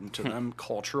important to them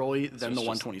culturally than the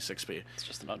 126P. It's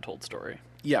just an untold story.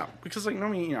 Yeah, because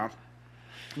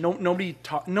nobody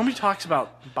talks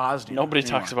about Bosnia. Nobody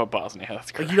anymore. talks about Bosnia.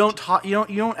 That's correct. You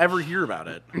don't ever hear about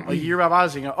it. You hear about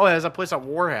Bosnia. You go, oh, there's a place that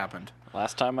war happened.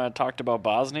 Last time I talked about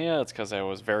Bosnia, it's because I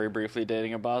was very briefly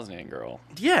dating a Bosnian girl.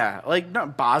 Yeah, no,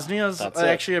 Bosnia is That's it.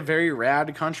 actually a very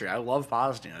rad country. I love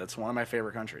Bosnia. It's one of my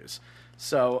favorite countries.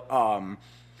 So,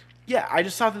 yeah, I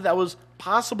just thought that was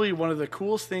possibly one of the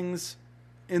coolest things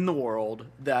in the world,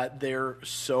 that they're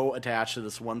so attached to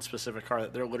this one specific car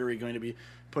that they're literally going to be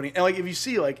putting. And if you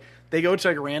see, they go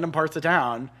to random parts of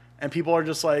town and people are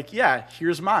just yeah,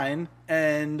 here's mine,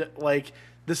 and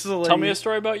this is a lady. Tell me a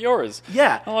story about yours.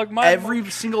 Yeah, I'm every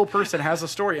single person has a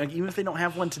story. Even if they don't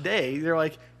have one today,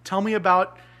 they're tell me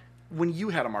about when you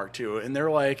had a Mark II, and they're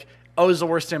oh, it was the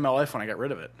worst day of my life when I got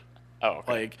rid of it. Oh,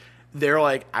 okay. They're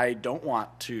I don't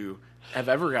want to have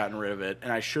ever gotten rid of it,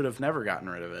 and I should have never gotten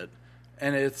rid of it.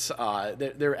 And it's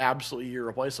they're absolutely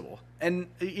irreplaceable, and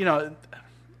they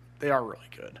are really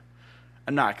good.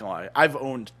 I'm not gonna lie. I've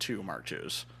owned 2 Mark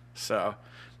IIs, so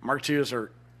Mark IIs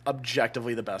are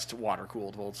objectively the best water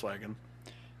cooled Volkswagen.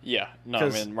 Yeah, no, I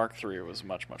mean Mark III was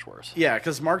much much worse. Yeah,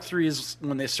 because Mark III is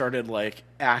when they started like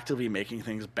actively making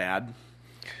things bad.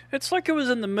 It's like it was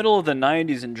in the middle of the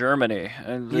 90s in Germany,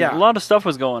 and Yeah. a lot of stuff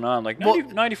was going on. Like, Well-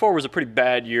 94 was a pretty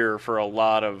bad year for a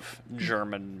lot of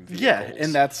German vehicles. Yeah,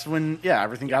 and that's when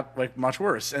everything got like much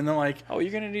worse. And then like Oh,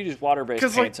 you're going to need these water-based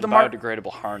 'Cause, paints like, and the Mark-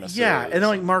 biodegradable harnesses. yeah, and then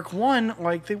like Mark One,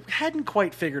 like they hadn't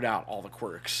quite figured out all the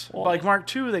quirks. Well- But, like Mark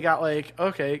Two, they got like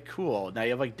okay, cool. Now you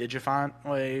have like Digifont,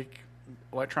 like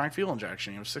electronic fuel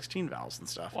injection. You have 16 valves and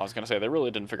stuff. Well, I was going to say, they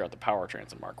really didn't figure out the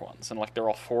powertrains in Mark 1s. And, like, they're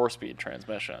all 4-speed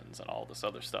transmissions and all this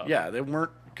other stuff. Yeah, they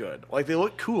weren't good. Like they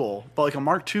look cool, but like a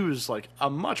Mark Two is like a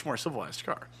much more civilized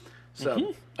car.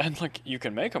 So And, like, you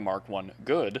can make a Mark 1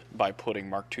 good by putting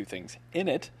Mark 2 things in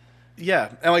it. yeah,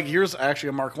 and like here's actually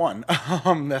a Mark One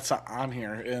that's on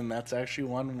here, and that's actually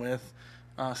one with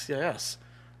CIS.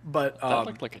 But That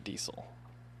looked like a diesel.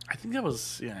 I think that was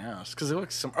CIS because it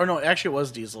looks some. Or no, actually it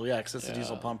was diesel. Yeah, because it's a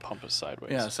diesel pump. Pump is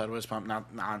sideways. Yeah, sideways pump, not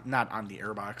on the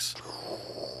airbox.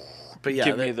 But yeah,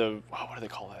 Give me the, what do they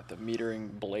call that? The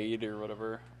metering blade or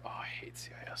whatever. Oh, I hate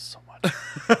CIS so much.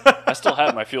 I still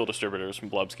have my fuel distributors from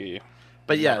Blubsky.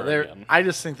 but yeah, Never they're. again. I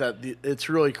just think that it's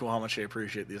really cool how much they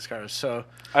appreciate these cars. So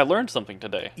I learned something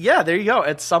today. yeah, there you go.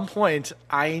 At some point,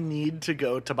 I need to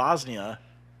go to Bosnia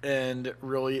and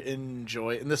really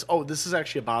enjoy. And this is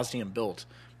actually a Bosnian built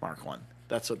Mark One.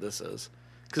 That's what this is.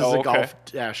 Because Oh, it's a okay. Golf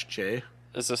Dash J.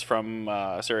 Is this from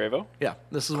Sarajevo? Yeah,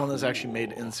 this is one that's actually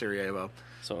made in Sarajevo.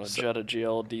 So a Jetta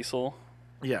GL diesel.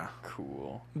 Yeah,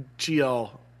 Cool.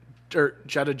 GL or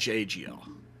Jetta J GL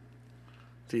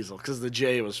diesel because the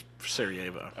J was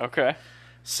Sarajevo. Okay.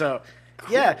 So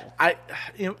yeah,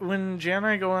 when Jan and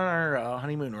I go on our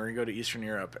honeymoon, we're gonna go to Eastern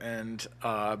Europe, and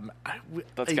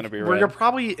That's gonna be we're rad. gonna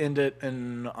probably end it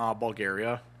in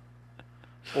Bulgaria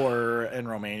or in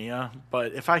Romania.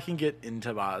 But if I can get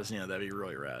into Bosnia, that'd be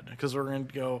really rad because we're gonna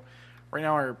go. Right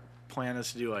now, our plan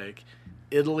is to do like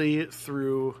Italy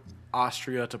through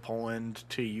Austria to Poland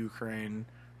to Ukraine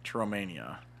to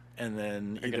Romania, and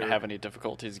then Are you going to have any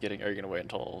difficulties getting, are you going to wait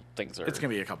until things are... it's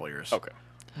gonna be a couple years. Okay.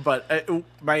 But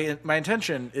my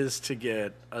intention is to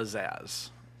get a Zaz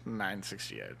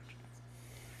 968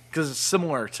 because it's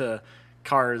similar to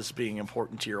cars being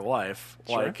important to your life.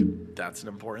 Sure. Like that's an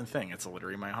important thing. It's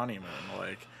literally my honeymoon.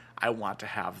 Like I want to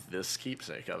have this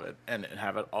keepsake of it and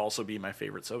have it also be my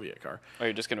favorite Soviet car. Are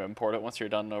you just going to import it once you're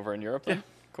done over in Europe then? Yeah.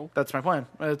 Cool. That's my plan.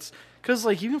 It's because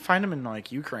like you can find them in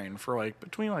like Ukraine for like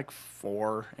between like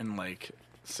 $4,000 and like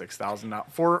 $6,000,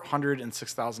 $400 and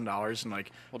 $6,000 in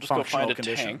like We'll just go functional find a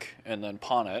condition. tank and then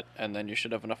pawn it, and then you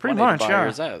should have enough Pretty money much, to buy yeah.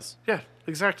 your Zaz. Yeah,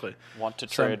 exactly. Want to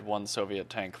So- trade one Soviet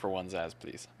tank for one Zaz,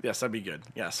 please. Yes, that'd be good.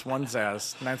 Yes, one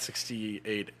Zaz 968M.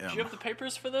 Do you have the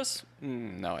papers for this?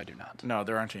 No, I do not. No,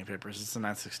 there aren't any papers. It's a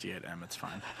 968M. It's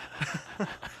fine.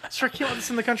 Sir, can't let this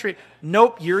in the country.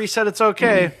 Nope. Yuri said it's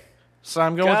okay, so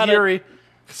I'm going Got with it. Yuri.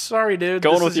 Sorry, dude.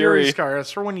 Going this with is Yuri's Yuri. car.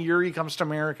 That's for when Yuri comes to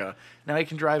America. Now he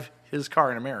can drive his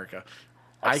car in America.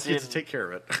 I seen- get to take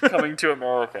care of it. Coming to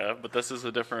America, but this is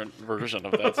a different version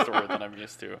of that story than I'm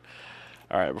used to.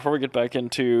 All right, before we get back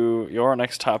into your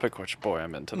next topic, which, boy,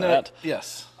 I'm into that.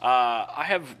 Yes. I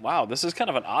have, wow, this is kind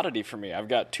of an oddity for me. I've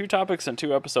got 2 topics and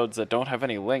 2 episodes that don't have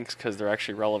any links because they're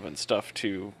actually relevant stuff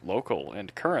to local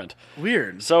and current.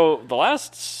 Weird. So the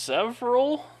last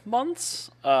several months,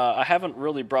 I haven't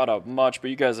really brought up much, but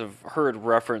you guys have heard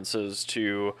references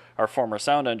to our former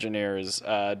sound engineer's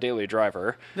daily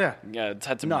driver. Yeah. It's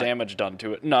had some Nut. damage done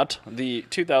to it. Nut, the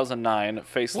 2009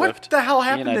 facelift. What the hell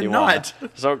happened to E91. Nut?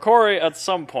 So Corey, at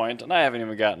some point, and I haven't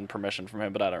even gotten permission from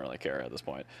him, but I don't really care at this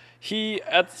point. He,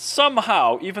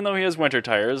 somehow, even though he has winter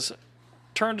tires,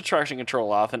 turned the traction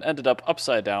control off and ended up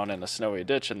upside down in a snowy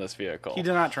ditch in this vehicle. He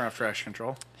did not turn off traction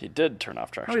control. He did turn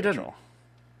off traction No, he didn't. control.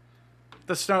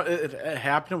 The snow. It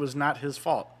happened. It was not his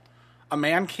fault. A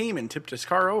man came and tipped his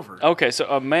car over. Okay, so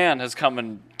a man has come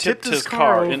and tipped his car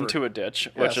car over. into a ditch,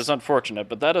 which Yes. is unfortunate,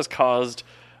 but that has caused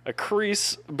a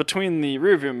crease between the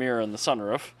rearview mirror and the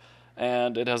sunroof,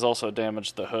 and it has also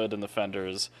damaged the hood and the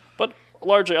fenders. But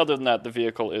largely, other than that, the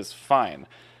vehicle is fine.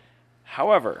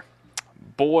 However,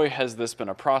 boy, has this been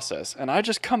a process. And I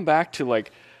just come back to,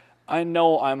 like, I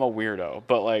know I'm a weirdo,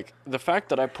 but, like, the fact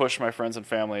that I push my friends and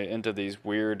family into these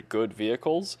weird, good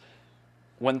vehicles,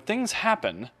 when things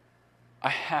happen, I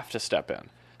have to step in.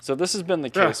 So this has been the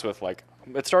case with, like,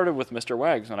 it started with Mr.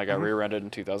 Wags when I got rear-ended in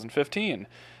 2015.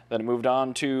 Then it moved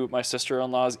on to my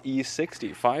sister-in-law's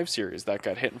E60 5 Series that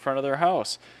got hit in front of their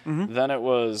house. Then it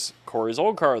was Corey's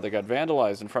old car that got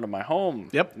vandalized in front of my home.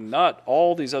 Yep. Not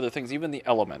all these other things, even the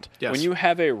Element. Yes. When you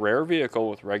have a rare vehicle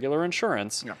with regular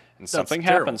insurance Yeah. and That's something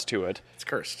terrible. happens to it, It's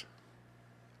cursed.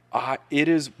 It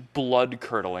is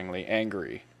blood-curdlingly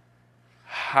angry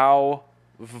how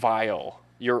vile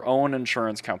your own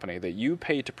insurance company that you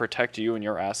pay to protect you and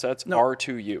your assets are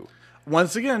to you.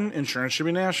 Once again, insurance should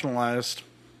be nationalized.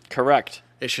 Correct.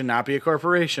 It should not be a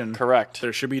corporation. Correct.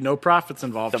 There should be no profits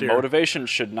involved The motivation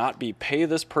should not be pay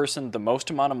this person the most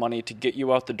amount of money to get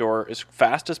you out the door as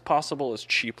fast as possible, as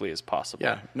cheaply as possible.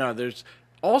 Yeah. No, there's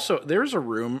a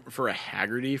room for a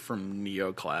Haggerty from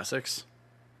Neo Classics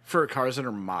for cars that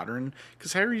are modern,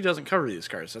 because Haggerty doesn't cover these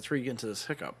cars. That's where you get into this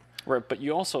hiccup. Right, but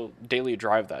you also daily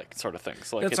drive that sort of thing.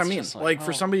 So like, That's what I mean. just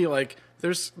For somebody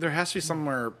there has to be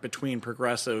somewhere between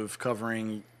Progressive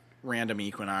covering random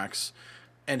Equinox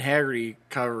and Haggerty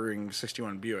covering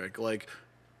 61 Buick. Like,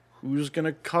 who's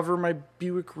gonna cover my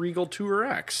Buick Regal Tour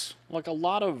X? like a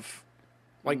lot of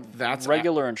That's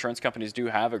regular insurance companies do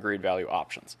have agreed value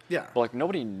options. Yeah. But like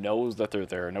nobody knows that they're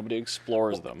there. Nobody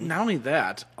explores them. Not only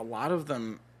that, a lot of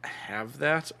them have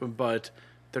that, but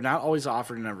they're not always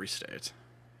offered in every state.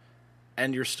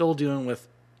 And you're still dealing with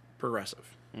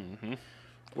Progressive. Mm-hmm.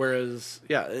 Whereas,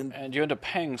 and you end up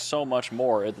paying so much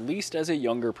more, at least as a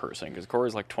younger person, because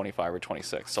Corey's like 25 or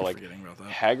 26. So like forgetting about that.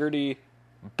 Haggerty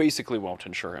basically won't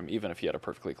insure him, even if he had a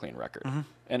perfectly clean record. Mm-hmm.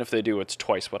 And if they do, it's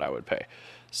twice what I would pay.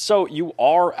 So you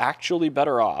are actually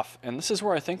better off. And this is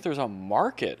where I think there's a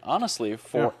market, honestly,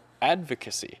 for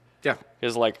advocacy. Yeah.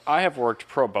 Is like, I have worked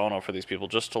pro bono for these people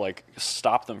just to like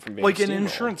stop them from being like an steamrolled.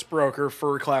 insurance broker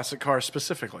for classic cars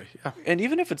specifically. Yeah. And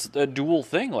even if it's a dual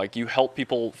thing, like you help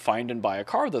people find and buy a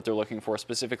car that they're looking for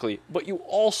specifically, but you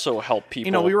also help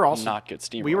people we were also not get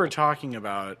steamrolled. We were talking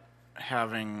about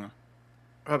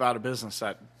about a business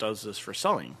that does this for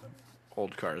selling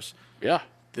old cars. Yeah.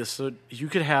 You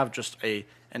could have just a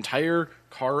entire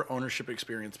car ownership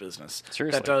experience business.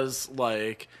 Seriously. That does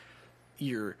like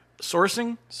your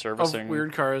sourcing, servicing, of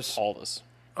weird cars, all this.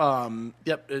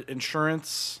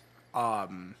 Insurance.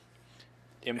 Import.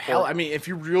 Hell, I mean, if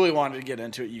you really wanted to get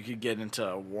into it, you could get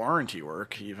into warranty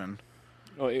work even.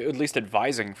 Well, at least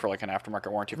advising for like an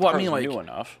aftermarket warranty. Well, I mean, like new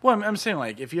enough. Well, I'm saying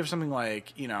like if you have something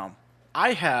like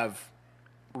I have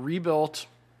rebuilt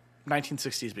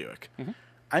 1960s Buick. Mm-hmm.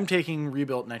 I'm taking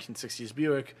rebuilt 1960s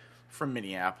Buick from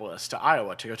Minneapolis to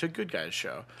Iowa to go to a Good Guys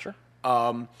show. Sure.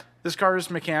 This car is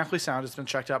mechanically sound. It's been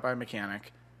checked out by a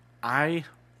mechanic. I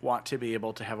want to be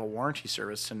able to have a warranty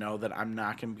service to know that I'm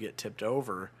not going to get tipped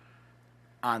over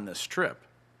on this trip.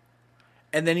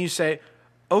 And then you say,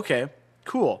 okay,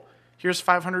 cool. Here's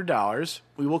 $500.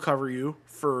 We will cover you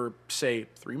for, say,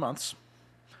 3 months.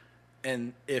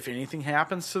 And if anything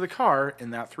happens to the car in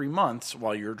that 3 months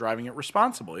while you're driving it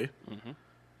responsibly,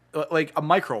 like a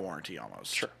micro warranty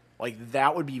almost. Sure. Like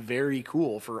that would be very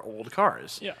cool for old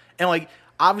cars. Yeah. And like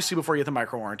obviously before you get the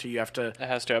micro warranty, you have to. It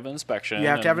has to have an inspection. You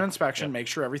have to have an inspection, make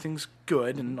sure everything's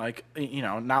good, and like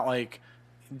not like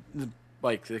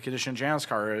the condition Jan's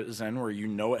car is in, where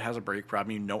it has a brake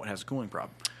problem, it has a cooling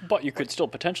problem. But you could still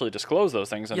potentially disclose those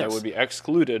things, and Yes. they would be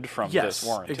excluded from this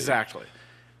warranty. Exactly.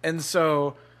 And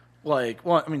so,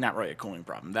 not really a cooling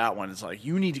problem. That one is like,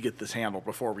 you need to get this handled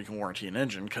before we can warranty an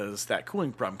engine, because that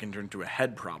cooling problem can turn into a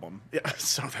head problem. Yeah,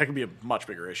 so that can be a much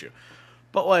bigger issue.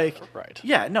 But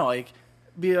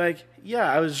be like,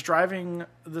 I was driving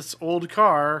this old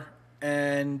car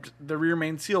and the rear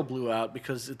main seal blew out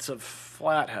because it's a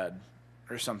flathead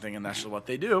or something, and that's just what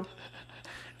they do.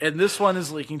 And this one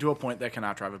is leaking to a point that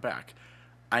cannot drive it back.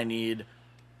 I need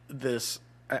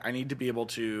to be able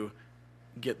to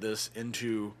get this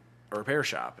into a repair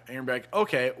shop. And you're like,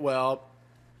 okay, well,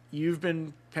 you've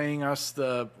been paying us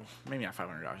maybe not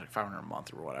 $500, like $500 a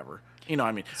month or whatever. You know what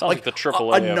I mean? Sounds like the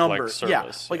AAA of like service.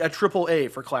 Yeah, like a AAA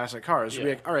for classic cars. Yeah. Be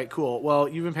like, all right, cool. Well,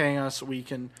 you've been paying us.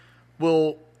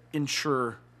 We'll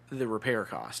insure the repair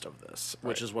cost of this,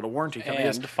 which is what a warranty company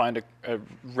is. And find a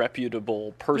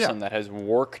reputable person that has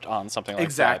worked on something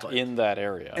like that in that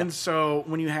area. And so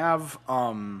when you have,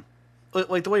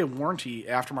 like the way a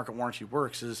aftermarket warranty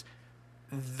works is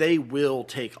they will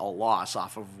take a loss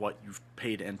off of what you've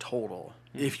paid in total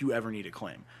if you ever need a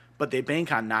claim. But they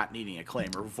bank on not needing a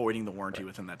claim or voiding the warranty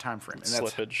within that time frame. And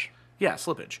slippage. Yeah,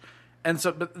 slippage. And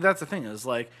so, but that's the thing is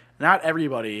like, not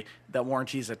everybody that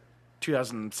warranties a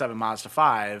 2007 Mazda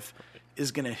 5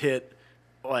 is going to hit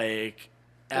like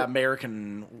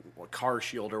American Car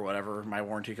Shield or whatever my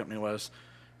warranty company was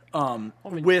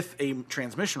with a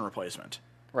transmission replacement.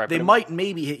 Right. They might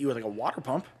maybe hit you with like a water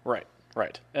pump. Right.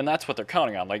 And that's what they're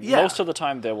counting on. Like most of the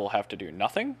time they will have to do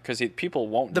nothing because people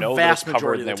won't know that it's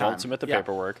covered and they won't submit the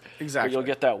paperwork. Exactly. But you'll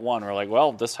get that one where like,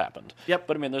 well, this happened. Yep.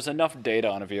 But I mean, there's enough data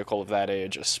on a vehicle of that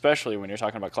age, especially when you're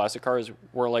talking about classic cars,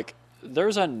 where like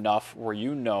there's enough where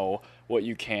what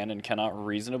you can and cannot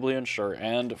reasonably insure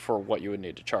and for what you would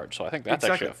need to charge. So I think that's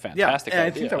actually a Yeah, fantastic and idea.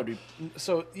 I think that would be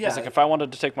so. Yeah, It's like if I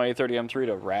wanted to take my A30 M3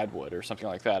 to Radwood or something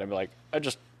like that, I'd be like,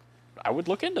 I would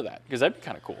look into that because that'd be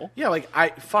kind of cool. yeah. Like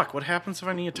what happens if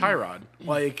I need a tie rod?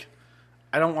 Like,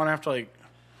 I don't want to have to like.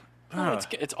 No,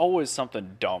 it's always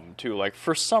something dumb too. Like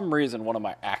for some reason, one of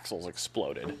my axles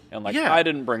exploded, and like Yeah. I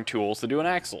didn't bring tools to do an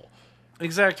axle.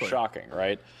 Exactly. Shocking,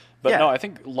 right? But Yeah. no, I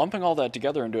think lumping all that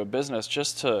together into a business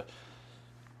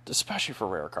especially for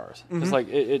rare cars, it's like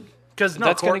it 'Cause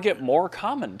that's going to get more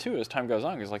common too as time goes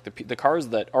on. Because like the cars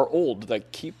that are old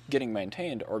that keep getting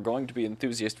maintained are going to be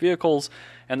enthusiast vehicles,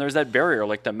 and there's that barrier,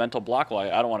 like the mental block.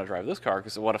 Like I don't want to drive this car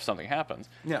because what if something happens?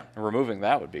 Yeah. And removing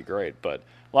that would be great. But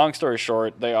long story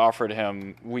short, they offered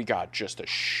him. We got just a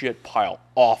shit pile,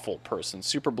 awful person,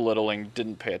 super belittling,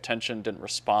 didn't pay attention, didn't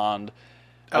respond.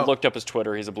 I Oh. looked up his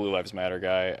Twitter. He's a Blue Lives Matter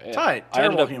guy. Tight. I ended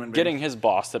Terrible up human being. getting his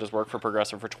boss that has worked for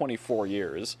Progressive for 24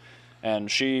 years,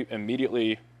 and she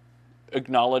immediately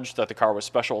acknowledged that the car was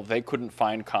special. They couldn't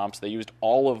find comps. They used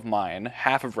all of mine,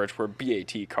 half of which were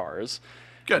BAT cars.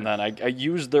 Good. And then I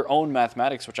used their own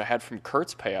mathematics, which I had from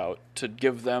Kurt's payout, to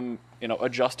give them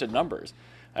adjusted numbers.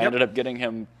 I ended up getting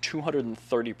him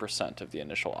 230% of the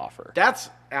initial offer. That's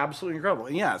absolutely incredible.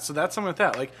 And yeah, so that's something like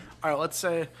that. Like, all right, let's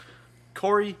say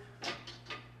Corey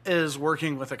is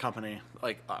working with a company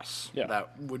like us Yeah.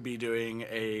 that would be doing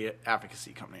a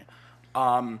advocacy company.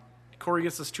 Corey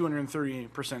gets this 230%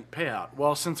 payout.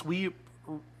 Well, since we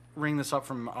ring this up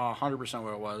from 100%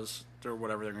 what it was or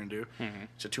whatever they're going to do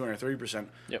to 230%,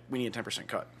 Yep. we need a 10%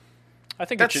 cut. I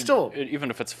think That's still- even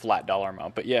if it's flat dollar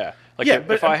amount, but yeah, like Yeah,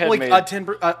 if I had like made a 10,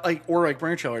 or like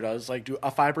Branch Trailer does, like do a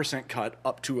 5% cut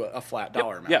up to a flat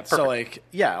dollar amount. Yeah, so perfect. like,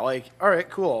 yeah, like all right,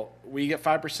 cool. We get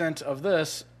 5% of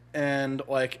this, and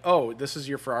like, oh, this is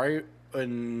your Ferrari,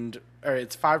 and all right,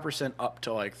 it's 5% up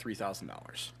to like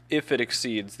 $3,000. if it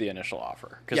exceeds the initial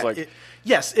offer, because Yeah, like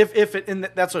yes, if it, and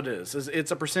that's what it is.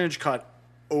 It's a percentage cut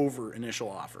over initial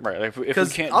offer. right, like if we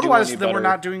Because can't otherwise, do any then better, we're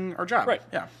not doing our job. right.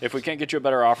 Yeah. If we can't get you a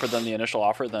better offer than the initial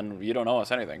offer, then you don't owe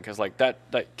us anything, because like that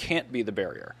can't be the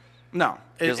barrier. No,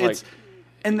 Because, it's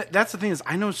and that's the thing is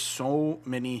I know so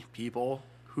many people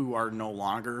who are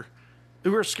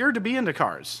scared to be into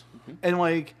cars, and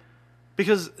like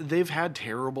because they've had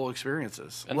terrible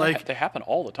experiences. And like they happen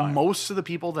all the time. most of the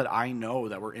people that I know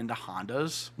that were into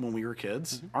Hondas when we were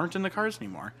kids aren't into cars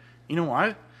anymore. You know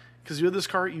why? Because you had this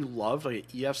car you loved, like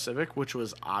an EF Civic, which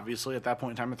was obviously at that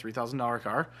point in time a $3,000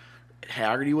 car.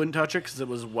 Haggerty wouldn't touch it because it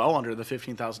was well under the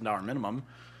 $15,000 minimum,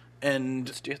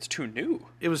 and It's too new.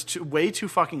 it was way too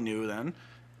fucking new then,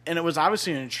 and it was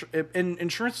obviously and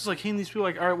insurance was like, hey, these people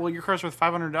are like, all right, well, your car's worth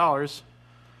 $500.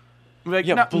 Like,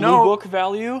 Yeah, no, blue no. book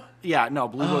value. Yeah, no,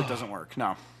 Blue Book doesn't work.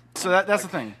 No, so that's the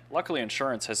thing. Luckily,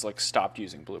 insurance has like stopped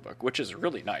using Blue Book, which is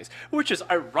really nice. Which is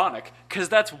ironic because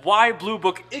that's why Blue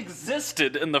Book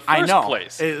existed in the first I know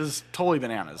place. it is totally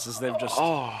bananas. Is they've just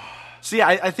so yeah,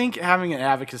 I think having an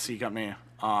advocacy company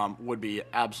would be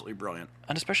absolutely brilliant.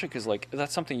 And especially because like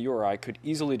that's something you or I could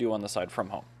easily do on the side from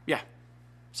home. Yeah,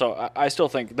 So I still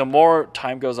think the more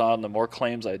time goes on, the more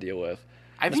claims I deal with,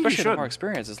 I and think you especially the should. more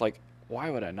experience. It's like,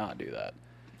 why would I not do that?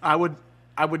 I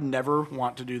would never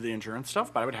want to do the insurance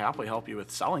stuff, but I would happily help you with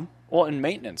selling. Well, and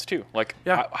maintenance too. Like,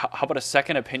 Yeah. how about a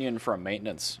second opinion for a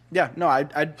maintenance? Yeah, no,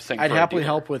 I'd Thing for a happily dealer.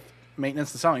 help with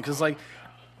maintenance and selling because like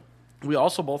we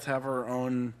also both have our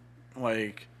own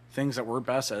like things that we're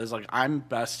best at. Is like I'm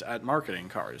best at marketing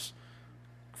cars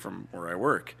from where I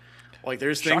work. Like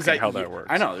there's things Shocking that how that works.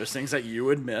 I know there's things that you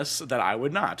would miss that I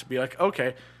would not. Be like,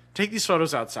 okay, take these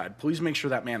photos outside. Please make sure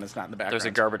that man is not in the background. There's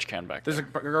a garbage can back There's there.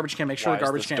 a garbage can. Make sure Why the is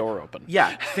garbage this can door open?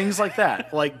 Yeah, things like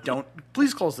that. Like,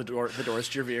 please close the doors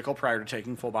to your vehicle prior to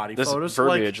taking full body This photos.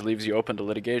 Like, verbiage leaves you open to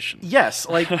litigation. yes,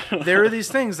 like there are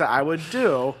these things that I would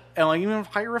do, and like even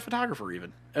hire a photographer.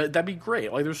 Even that'd be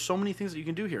great. Like, there's so many things that you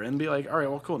can do here, and be like, all right,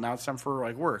 well, cool. Now it's time for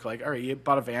like work. Like, all right, you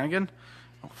bought a van again.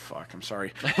 Oh fuck, I'm sorry.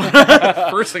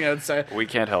 First thing I would say. We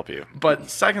can't help you, But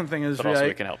second thing is, but be also like,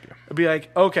 we can help you. it'd be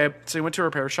like, okay, so you went to a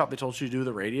repair shop. They told you to do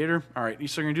the radiator. All right,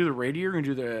 so you're gonna do the radiator. You're gonna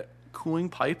do the cooling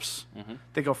pipes.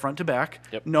 They go front to back.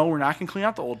 Yep. No, we're not gonna clean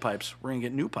out the old pipes. We're gonna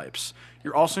get new pipes.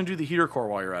 You're also gonna do the heater core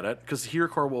while you're at it, because the heater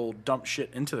core will dump shit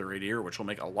into the radiator, which will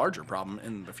make a larger problem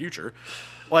in the future.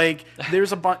 Like,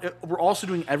 there's a bunch. We're also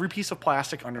doing every piece of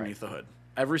plastic underneath the hood.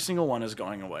 Every single one is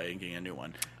going away and getting a new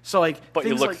one. So like, But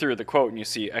you things look like- through the quote and you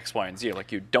see X, Y, and Z.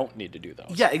 Like, you don't need to do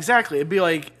those. Yeah, exactly. It'd be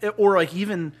like, or like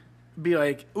even be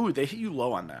like, ooh, they hit you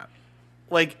low on that.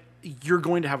 Like, you're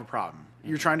going to have a problem.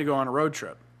 You're trying to go on a road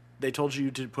trip. They told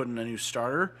you to put in a new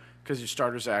starter because your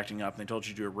starter's acting up, and they told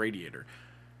you to do a radiator.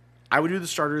 I would do the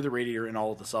starter, the radiator, and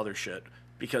all of this other shit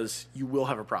because you will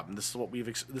have a problem. This is what we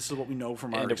know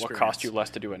from our And it experience. will cost you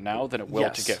less to do it now than it will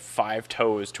to Yes. get 5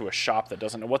 tows to a shop that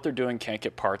doesn't know what they're doing, can't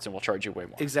get parts, and will charge you way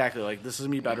more. Exactly. Like, this is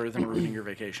gonna be better than ruining your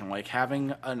vacation. Like,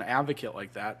 having an advocate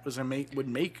like that would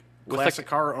make classic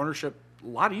car ownership a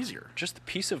lot easier. Just the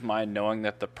peace of mind knowing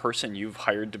that the person you've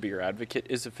hired to be your advocate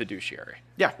is a fiduciary.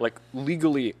 Yeah. Like,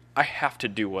 legally, I have to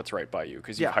do what's right by you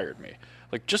because you've Yeah. hired me.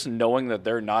 Like, just knowing that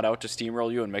they're not out to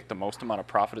steamroll you and make the most amount of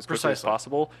profit as quickly as Precisely.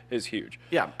 possible is huge.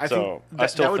 Yeah, I So, think I that,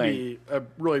 still that would think, be a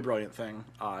really brilliant thing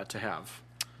to have.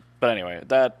 But anyway,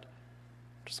 that.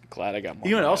 Just glad I got more.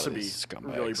 You know what money else out of would be these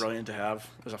scumbags. really brilliant to have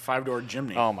is a 5-door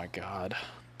Jimny. Oh my god.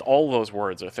 All those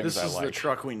words are things This I is like. the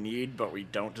truck we need, but we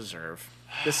don't deserve.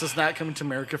 This is not coming to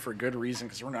America for good reason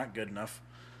because we're not good enough.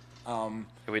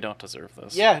 We don't deserve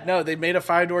this. Yeah, no, they made a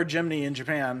 5-door Jimny in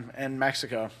Japan and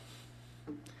Mexico.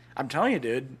 I'm telling you,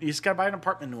 dude, you just got to buy an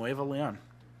apartment in Nuevo Leon.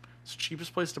 It's the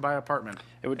cheapest place to buy an apartment.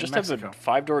 It would in just Mexico. have a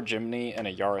 5-door Jimny and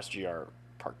a Yaris GR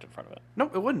parked in front of it. No,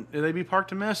 it wouldn't. They'd be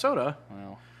parked in Minnesota.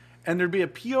 Well, And there'd be a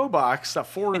P.O. box that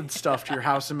forwarded stuff to your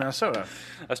house in Minnesota.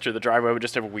 that's true. The driveway would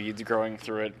just have weeds growing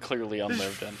through it, clearly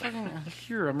unlived in.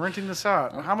 Here, I'm renting this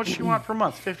out. How much do you want per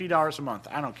month? $50 a month.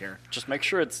 I don't care. Just make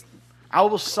sure it's I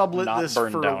will sublet Not this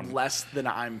burned for down. less than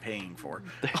I'm paying for.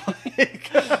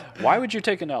 Why would you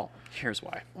take an L? Here's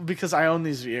why. Because I own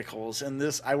these vehicles, and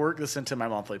I work this into my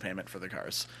monthly payment for the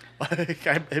cars.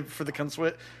 Like for the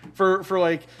consuit, for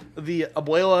like the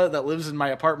abuela that lives in my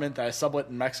apartment that I sublet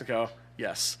in Mexico.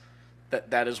 Yes,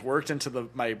 that is worked into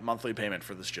my monthly payment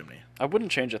for this Jimny. I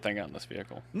wouldn't change a thing on this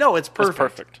vehicle. No, it's perfect.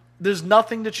 perfect. There's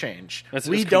nothing to change. It's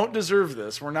we com- don't deserve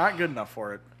this. We're not good enough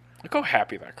for it. Look how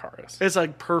happy that car is. It's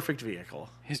like perfect vehicle.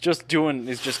 He's just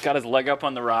got his leg up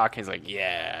on the rock. He's like,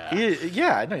 yeah.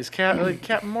 Yeah, no, he's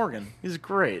Captain Morgan. He's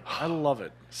great. I love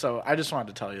it. So I just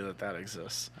wanted to tell you that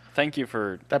exists. Thank you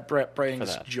for, That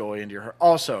brings that. joy into your heart.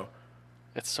 Also,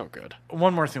 it's so good.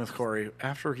 one more thing with Corey.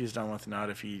 After he's done with Nut,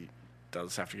 if he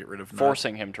does have to get rid of Nut,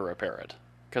 Forcing him to repair it.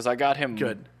 Because I got him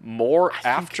Good. more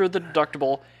after the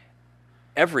deductible,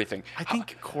 everything. I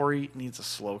think Corey needs a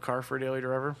slow car for a daily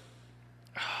driver.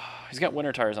 He's got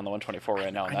winter tires on the 124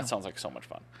 right now, and that sounds like so much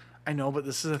fun. I know, but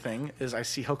this is the thing, is I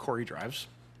see how Corey drives.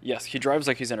 Yes, he drives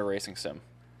like he's in a racing sim.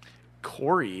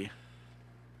 Corey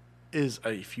is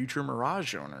a future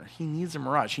Mirage owner. He needs a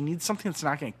Mirage. He needs something that's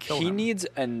not going to kill him. He needs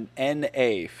an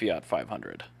NA Fiat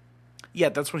 500. Yeah,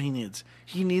 that's what he needs.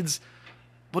 He needs...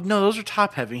 But no, those are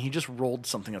top heavy. He just rolled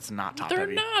something that's not top They're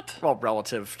heavy. not. Well,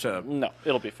 relative to... No,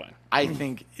 it'll be fine. I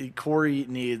think Corey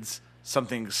needs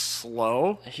something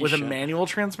slow He with a should. manual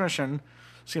transmission.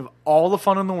 So you have all the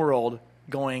fun in the world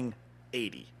going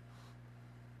 80.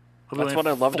 That's what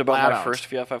I loved about Flat my out. first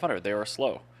Fiat 500. They were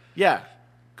slow. Yeah.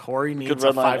 Corey needs Good a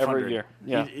red line 500. every year.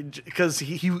 Yeah. Because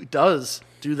he does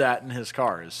do that in his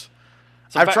cars.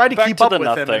 So I've tried to back keep to up the with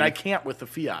nut him, thing. and I can't with the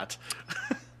Fiat.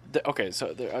 Okay,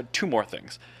 so there are 2 more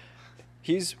things.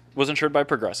 Was insured by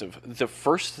Progressive. The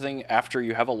first thing after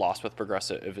you have a loss with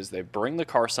Progressive is they bring the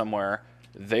car somewhere,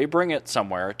 they bring it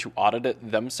somewhere to audit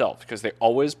it themselves because they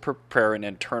always prepare an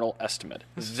internal estimate.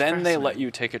 Then they let fascinating.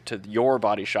 you take it to your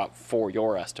body shop for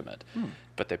your estimate,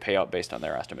 but they pay out based on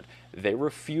their estimate. They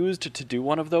refused to do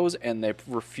one of those, and they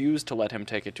refused to let him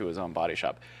take it to his own body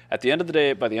shop. At the end of the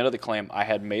day, by the end of the claim, I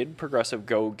had made Progressive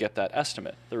go get that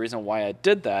estimate. The reason why I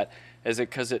did that is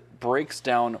because it breaks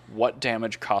down what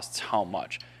damage costs how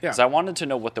much. Yeah. Because I wanted to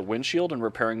know what the windshield and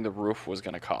repairing the roof was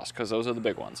going to cost, because those are the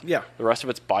big ones. Yeah. The rest of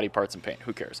it's body parts and paint.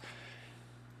 Who cares?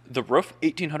 The roof,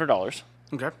 $1,800.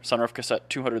 Okay. Sunroof cassette,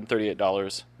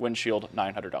 $238. Windshield,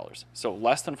 $900. So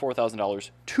less than $4,000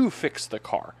 to fix the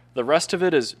car. The rest of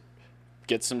it is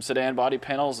get some sedan body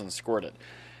panels and squirt it.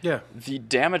 Yeah. The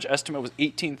damage estimate was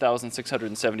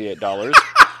 $18,678.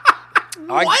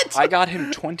 What? I got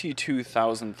him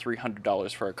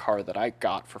 $22,300 for a car that I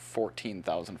got for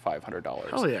 $14,500.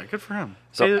 Oh, yeah. Good for him.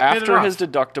 So Paid it after off. his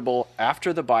deductible,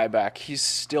 after the buyback, he's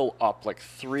still up like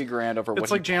 $3,000 over what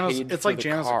like he Janus- paid it's for like the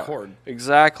Janus car. Accord.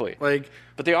 Exactly. Like,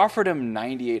 But they offered him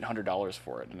 $9,800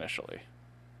 for it initially.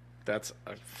 that's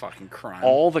a fucking crime.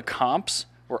 All the comps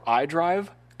were iDrive,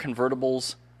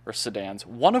 convertibles, or sedans,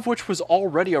 one of which was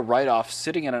already a write-off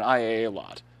sitting in an IAA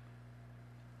lot.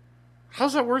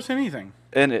 How's that worth anything?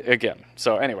 And again,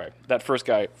 so anyway, that first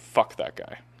guy, fuck that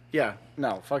guy. Yeah.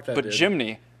 No, fuck that But dude.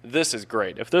 Jimny, this is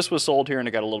great. If this was sold here and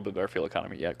it got a little bit better fuel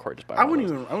economy, yeah, Corey, just buy I one of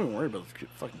wouldn't those. even worry about the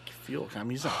fucking fuel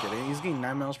economy. He's not getting. He's getting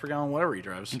 9 miles per gallon whatever he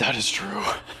drives. That is true.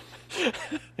 He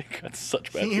got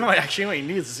such bad You fuel. know, actually, what he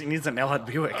needs is he needs a nailhead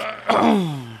Buick.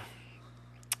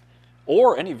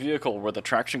 Or any vehicle where the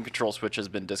traction control switch has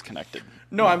been disconnected.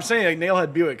 No, I'm saying a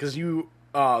nailhead Buick because you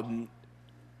come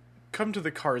to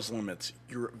the car's limits.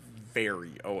 You're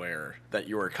very aware that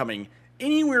you are coming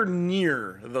anywhere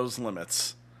near those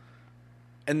limits.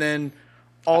 And then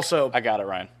also I got it,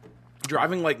 Ryan.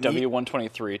 driving like me. W123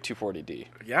 240D.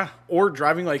 Yeah. Or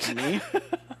driving like me.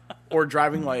 Or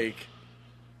driving like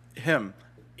him.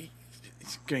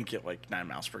 He's going to get like 9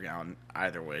 miles per gallon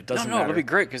either way. It doesn't matter. It'll be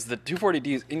great because the 240D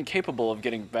is incapable of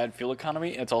getting bad fuel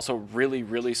economy. It's also really,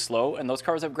 really slow, and those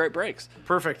cars have great brakes.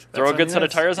 Perfect. Throw a good set of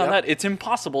tires on Yep. that, it's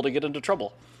impossible to get into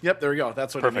trouble. Yep, there we go.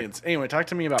 That's what Perfect. it means. Anyway, talk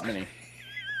to me about Mini.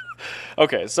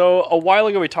 Okay, so a while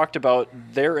ago we talked about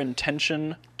their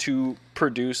intention to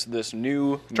produce this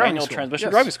new manual school. transmission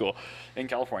Yes. driving school in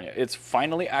California. It's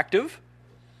finally active,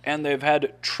 and they've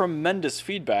had tremendous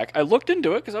feedback. I looked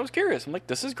into it because I was curious. I'm like,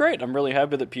 this is great. I'm really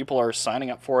happy that people are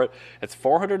signing up for it. It's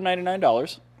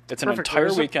 $499. It's an Perfect. Where entire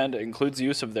is it? weekend. It includes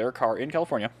use of their car in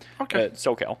California, Okay. at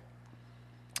SoCal.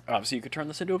 So you could turn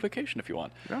this into a vacation if you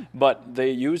want. Yeah. But they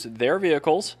use their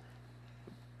vehicles.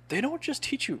 They don't just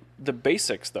teach you the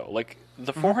basics, though. Like,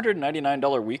 the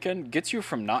 $499 weekend gets you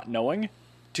from not knowing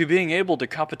to being able to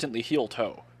competently heel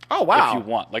toe. Oh, wow. If you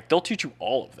want. Like, they'll teach you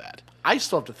all of that. I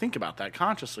still have to think about that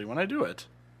consciously when I do it.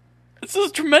 This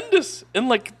is tremendous. And,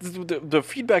 like, the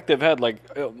feedback they've had, like,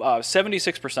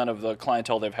 76% of the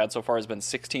clientele they've had so far has been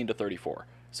 16 to 34.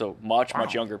 So much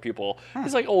younger people.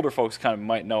 It's like older folks kind of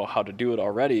might know how to do it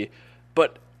already.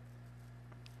 But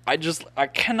I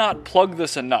cannot plug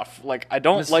this enough. Like, I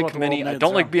don't This is what like the Mini, world I needs, don't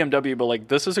yeah. like BMW, but, like,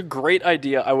 this is a great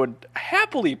idea. I would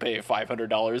happily pay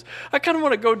 $500. I kind of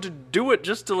want to go to do it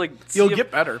just to, like, see You'll if-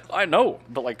 get better. I know,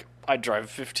 but, like, I drive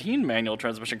 15 manual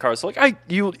transmission cars. So, like,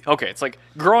 okay, it's like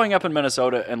growing up in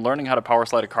Minnesota and learning how to power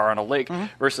slide a car on a lake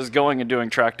versus going and doing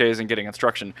track days and getting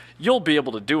instruction. You'll be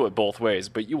able to do it both ways,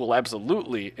 but you will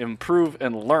absolutely improve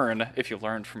and learn if you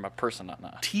learn from a person on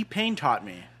that. T-Pain taught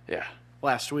me Yeah.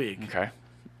 last week Okay.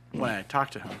 when I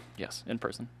talked to him Yes, in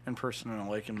person. in person in a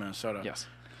lake in Minnesota. Yes.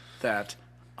 That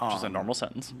Which is a normal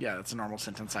sentence. Yeah, it's a normal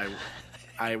sentence.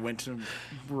 I went to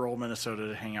rural Minnesota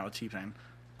to hang out with T-Pain.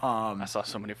 I saw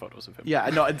so many photos of him. Yeah,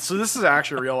 no. So this is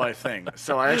actually a real life thing.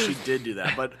 So I actually did do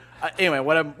that. But anyway,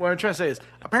 what I'm trying to say is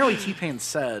apparently T-Pain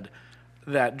said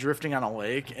that drifting on a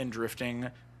lake and drifting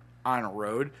on a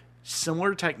road,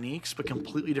 similar techniques but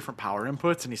completely different power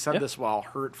inputs. And he said this while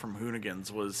Hurt from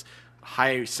Hoonigans was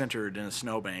high centered in a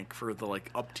snowbank for the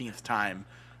like upteenth time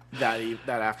that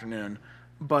afternoon.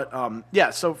 But yeah,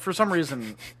 so for some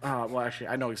reason, well, actually,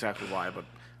 I know exactly why, but.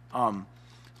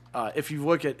 If you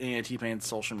look at any of T-Pain's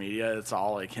social media, it's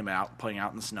all like him out playing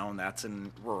out in the snow, and that's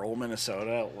in rural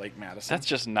Minnesota, Lake Madison. That's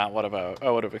just not what I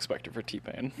would have expected for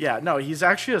T-Pain. Yeah, no, he's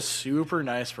actually a super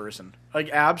nice person. Like,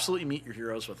 absolutely meet your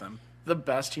heroes with him. The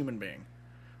best human being.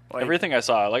 Like, Everything I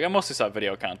saw, like I mostly saw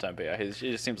video content, but yeah, he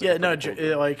just seems like yeah, a no, pretty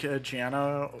cool dude.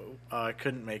 Gianna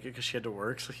couldn't make it because she had to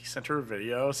work, so he sent her a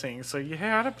video saying, "So you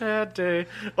had a bad day."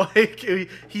 Like,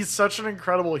 he's such an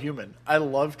incredible human. I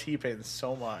love T-Pain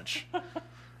so much.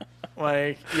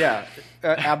 Like, yeah,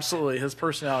 absolutely. His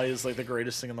personality is like the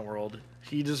greatest thing in the world.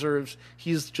 He's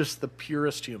just the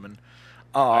purest human.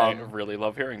 I really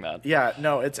love hearing that. Yeah,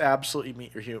 no, it's absolutely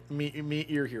meet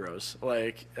your heroes.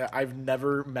 Like, I've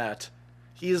never met.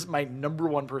 He is my number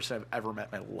one person I've ever met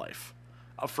in my life,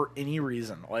 for any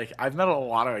reason. Like, I've met a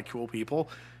lot of like, cool people.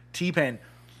 T-Pain,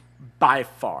 by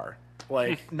far,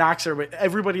 like knocks everybody.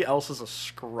 Everybody else is a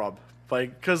scrub.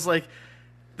 Like, because like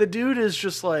the dude is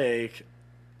just like,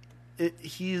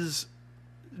 he's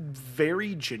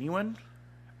very genuine,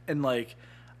 and like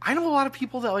I know a lot of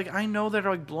people that like I know that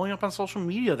are like blowing up on social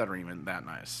media that are even that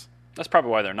nice. That's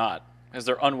probably why they're not, because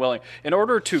they're unwilling. In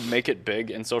order to make it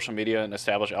big in social media and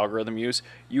establish algorithm use,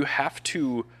 you have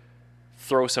to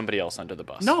throw somebody else under the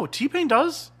bus. No, T-Pain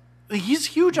does. He's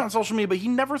huge on social media, but he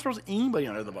never throws anybody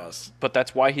under the bus. But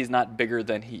that's why he's not bigger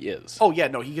than he is. Oh yeah,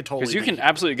 no, he could totally. Because you can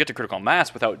absolutely get to critical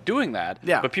mass without doing that.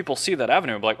 Yeah. But people see that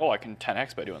avenue and be like, oh, I can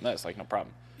 10x by doing this. Like, no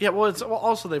problem. Yeah, well,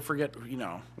 also they forget,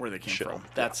 where they came Sure. from.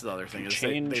 That's the other thing. Is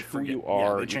Change they who forget, you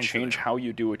are. they You change change who they are. how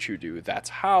you do what you do. That's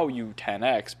how you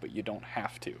 10x, but you don't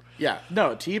have to. Yeah,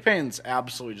 no, T-Pain's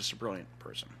absolutely just a brilliant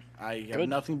person. I have Good.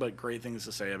 nothing but great things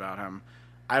to say about him.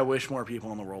 I wish more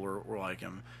people in the world were like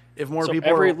him. If more So people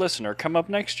every were, listener, come up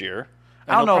next year.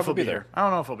 And I don't know if probably he'll be there. I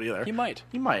don't know if he'll be there. He might.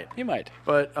 He might. He might.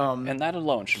 But And that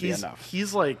alone should be he's enough.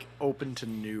 he's like open to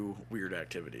new weird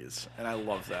activities, and I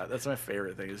love that. That's my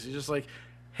favorite thing. Is he's just like,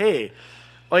 hey,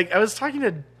 like I was talking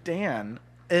to Dan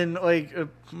and like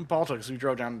Balto because we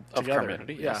drove down Of together.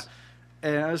 Carminity, yeah, yes.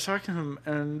 and I was talking to him,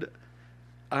 and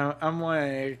I'm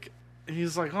like.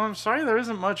 He's like, oh, I'm sorry there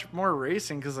isn't much more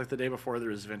racing because like the day before there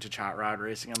was vintage hot rod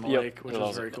racing on the lake, which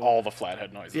was very cool. All the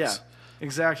flathead noises. Yeah,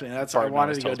 exactly. And that's Bart I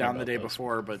wanted always to go tells me down the about day those.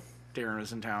 before, but Darren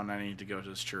was in town. And I need to go to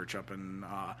his church up in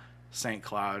St.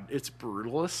 Cloud. It's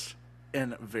brutalist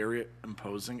and very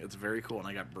imposing. It's very cool, and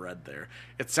I got bred there.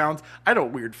 I had a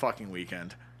weird fucking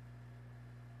weekend.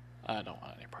 I don't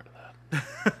want any part of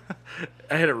that.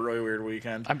 I had a really weird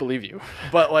weekend. I believe you.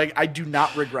 But, like, I do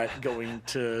not regret going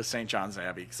to St. John's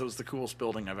Abbey because it was the coolest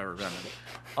building I've ever been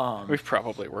in. We've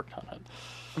probably worked on it.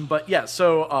 But, yeah,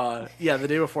 so, the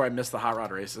day before I missed the hot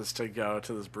rod races to go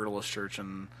to this brutalist church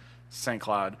in St.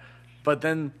 Cloud. But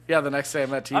then, the next day I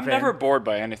met T-Pain. I'm never bored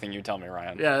by anything you tell me,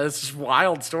 Ryan. Yeah, it's just a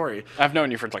wild story. I've known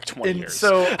you for like 20 years.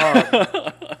 So,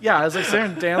 I was like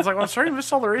saying, Dan's like, well, I'm starting to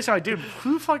miss all the racing. I'm like, dude,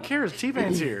 who the fuck cares?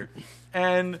 T-Pain's here.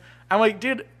 And I'm like,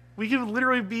 dude, we could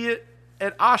literally be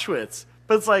at Auschwitz.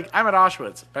 But it's like, I'm at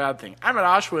Auschwitz. Bad thing. I'm at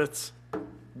Auschwitz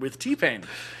with T-Pain.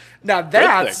 Now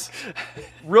that's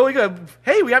really good.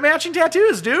 Hey, we got matching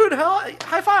tattoos, dude. Hell,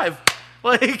 high five.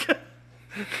 Like...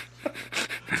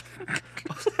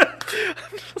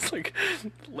 It's like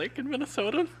Lake in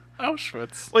Minnesota,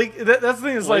 Auschwitz. Like that's the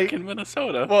thing is Lake like in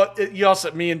Minnesota. Well, you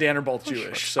also me and Dan are both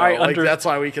Jewish, so that's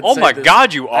why we can. Oh say my this.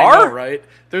 God, you I are? know, right?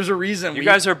 There's a reason You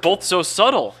guys are both so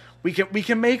subtle. we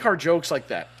can make our jokes like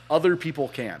that. Other people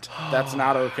can't. That's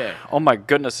not okay. Oh my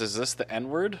goodness, is this the N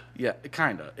word? Yeah,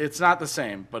 kinda. It's not the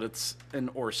same, but it's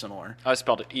or similar. I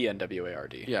spelled it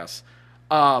ENWARD. Yes.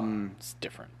 It's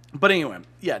different. But anyway,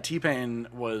 T-Pain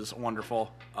was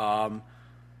wonderful.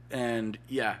 And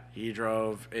he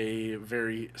drove a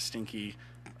very stinky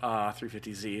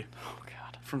 350Z. Oh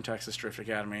God. From Texas Drift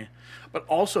Academy. But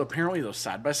also, apparently, those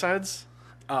side-by-sides,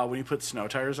 when you put snow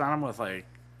tires on them with, like,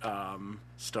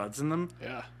 studs in them,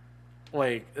 Yeah.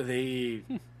 like, they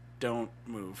don't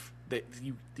move.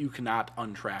 You cannot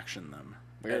untraction them.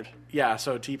 Weird.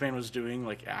 So T-Pain was doing,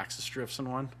 like, axis drifts in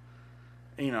one.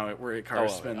 You know, where a car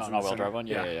spins. An all-wheel drive one?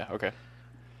 Yeah. Okay.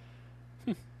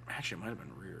 Actually, it might have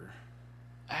been rear.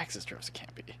 Axis drifts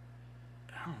can't be.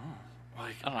 I don't know.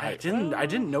 Like, I don't know. I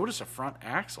didn't notice a front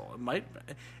axle. It might,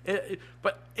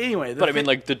 but anyway. But I mean,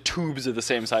 like the tubes are the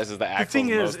same size as the the axles. thing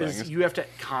in those is things. you have to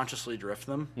consciously drift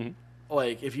them. Mm-hmm.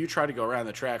 Like if you try to go around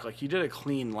the track, like you did a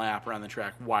clean lap around the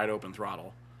track, wide open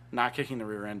throttle, not kicking the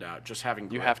rear end out, just having.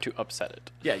 You grip. have to upset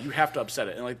it. Yeah, you have to upset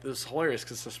it, and like this is hilarious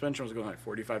because suspension was going like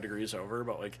 45 degrees over,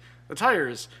 but like the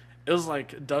tires, it was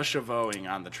like de chevauxing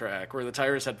on the track where the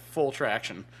tires had full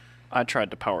traction. I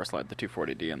tried to power slide the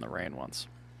 240D in the rain once.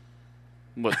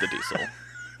 With the diesel.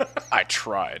 I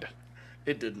tried.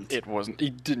 It didn't. It wasn't.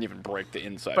 It didn't even break the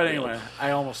inside. But wheel. anyway,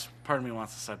 part of me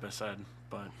wants a side by side,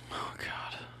 but Oh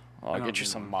God. Well, I'll don't get you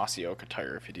need some Mossy Oka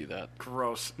tire if you do that.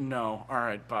 gross. No. All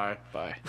right. Bye. Bye.